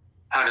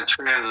how to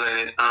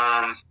translate it.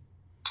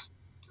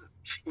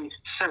 He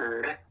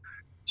said,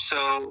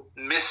 so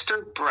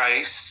Mr.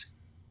 Bryce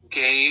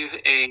gave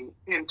a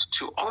hint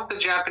to all of the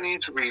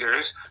Japanese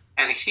readers,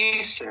 and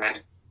he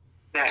said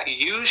that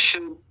you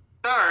should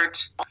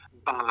start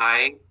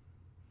by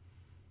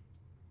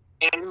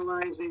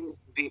analyzing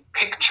the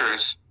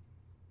pictures.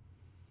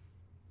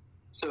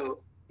 So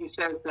he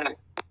says that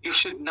you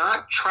should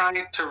not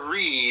try to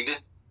read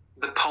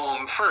the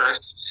poem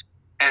first,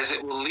 as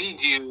it will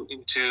lead you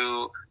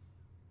into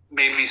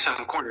maybe some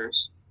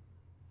corners,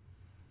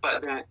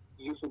 but that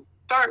you should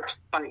start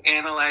by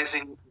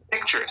analyzing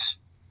pictures.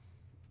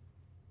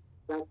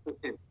 That's the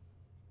thing.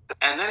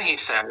 And then he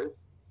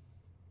says,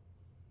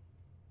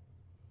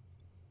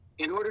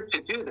 in order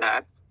to do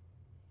that,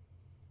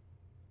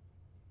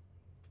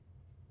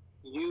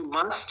 you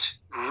must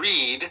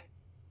read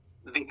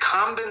the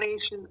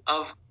combination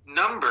of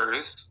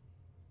numbers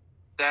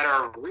that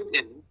are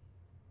written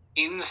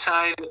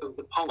inside of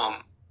the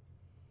poem.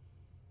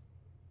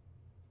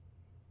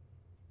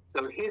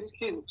 So his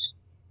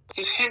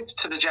hint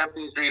to the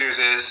Japanese readers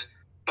is,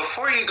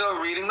 before you go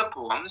reading the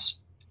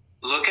poems,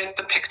 look at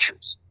the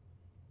pictures.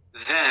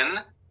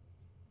 Then,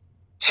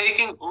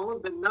 taking all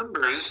of the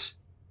numbers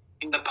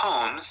in the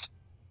poems,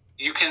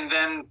 you can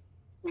then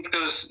take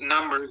those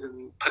numbers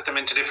and put them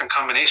into different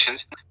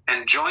combinations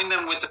and join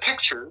them with the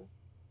picture,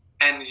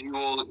 and you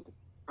will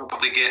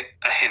probably get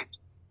a hint.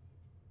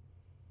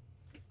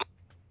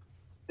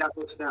 That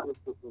was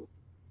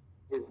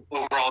his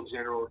overall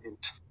general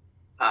hint.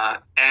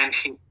 And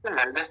he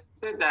said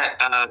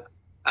that.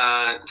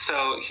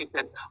 So he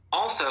said,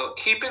 also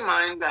keep in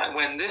mind that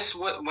when this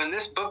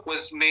book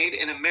was made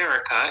in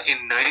America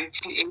in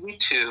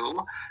 1982,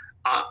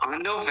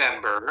 on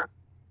November.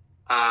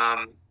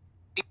 Um,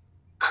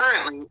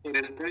 Currently, it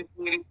is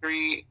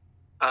 1983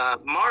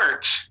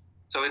 March,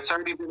 so it's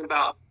already been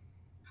about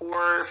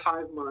 4 or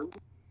 5 months,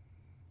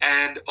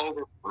 and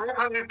over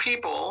 500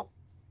 people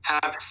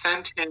have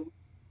sent him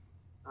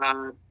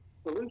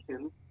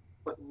solutions,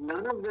 but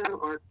none of them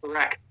are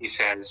correct, he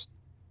says.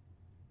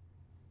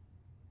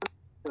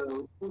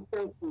 So he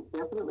says he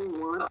definitely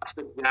wants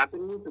the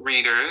Japanese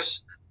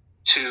readers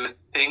to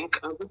think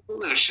of a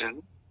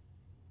solution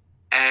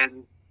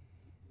and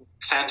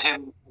send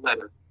him a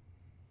letter.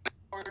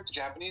 Towards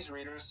Japanese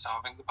readers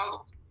solving the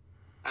puzzles.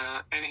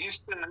 And he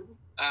said,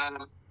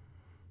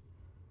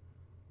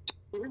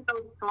 even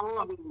though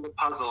solving the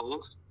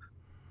puzzles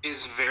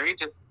is very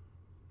difficult,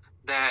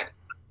 that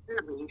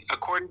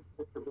according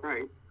to Mr.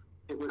 Bright,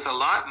 it was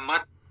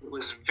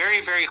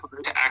very, very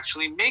hard to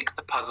actually make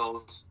the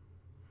puzzles.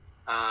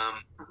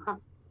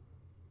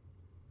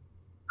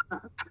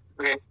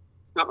 Okay,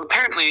 so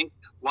apparently,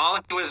 while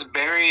he was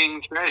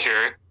burying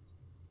treasure,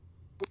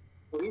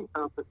 police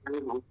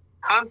officers would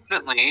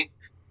constantly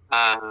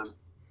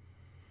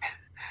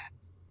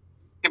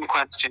him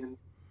question,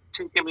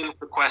 take him in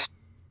for question.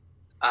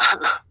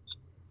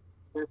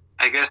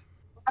 I guess.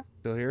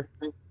 Still here?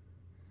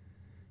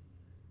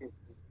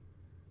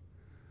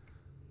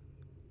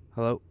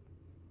 Hello?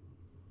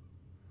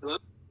 Hello?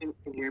 Can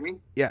you hear me?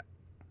 Yeah.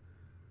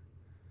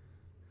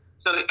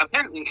 So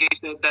apparently he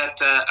said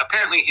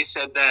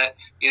that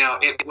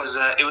it was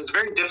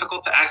very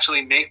difficult to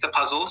actually make the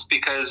puzzles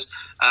because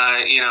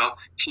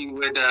he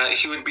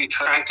would be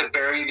trying to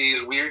bury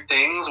these weird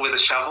things with a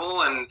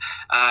shovel, and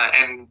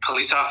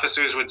police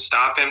officers would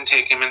stop him,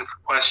 take him in for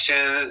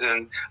questions,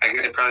 and I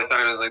guess they probably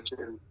thought it was like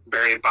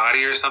bury a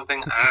body or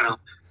something. I don't know.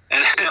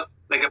 And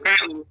like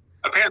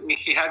apparently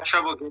he had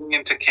trouble getting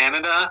into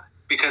Canada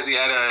because he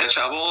had a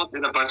shovel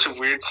and a bunch of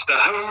weird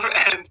stuff,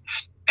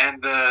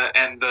 and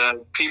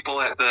the people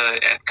at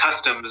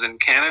customs in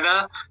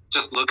Canada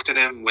just looked at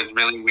him with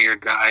really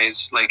weird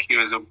eyes, like he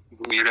was a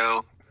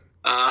weirdo.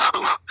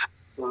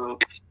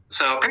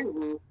 So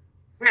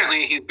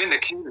apparently he's been to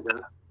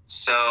Canada.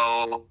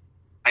 So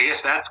I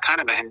guess that's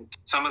kind of a hint.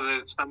 Some of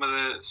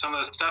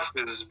the stuff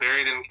is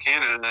buried in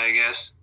Canada, I guess.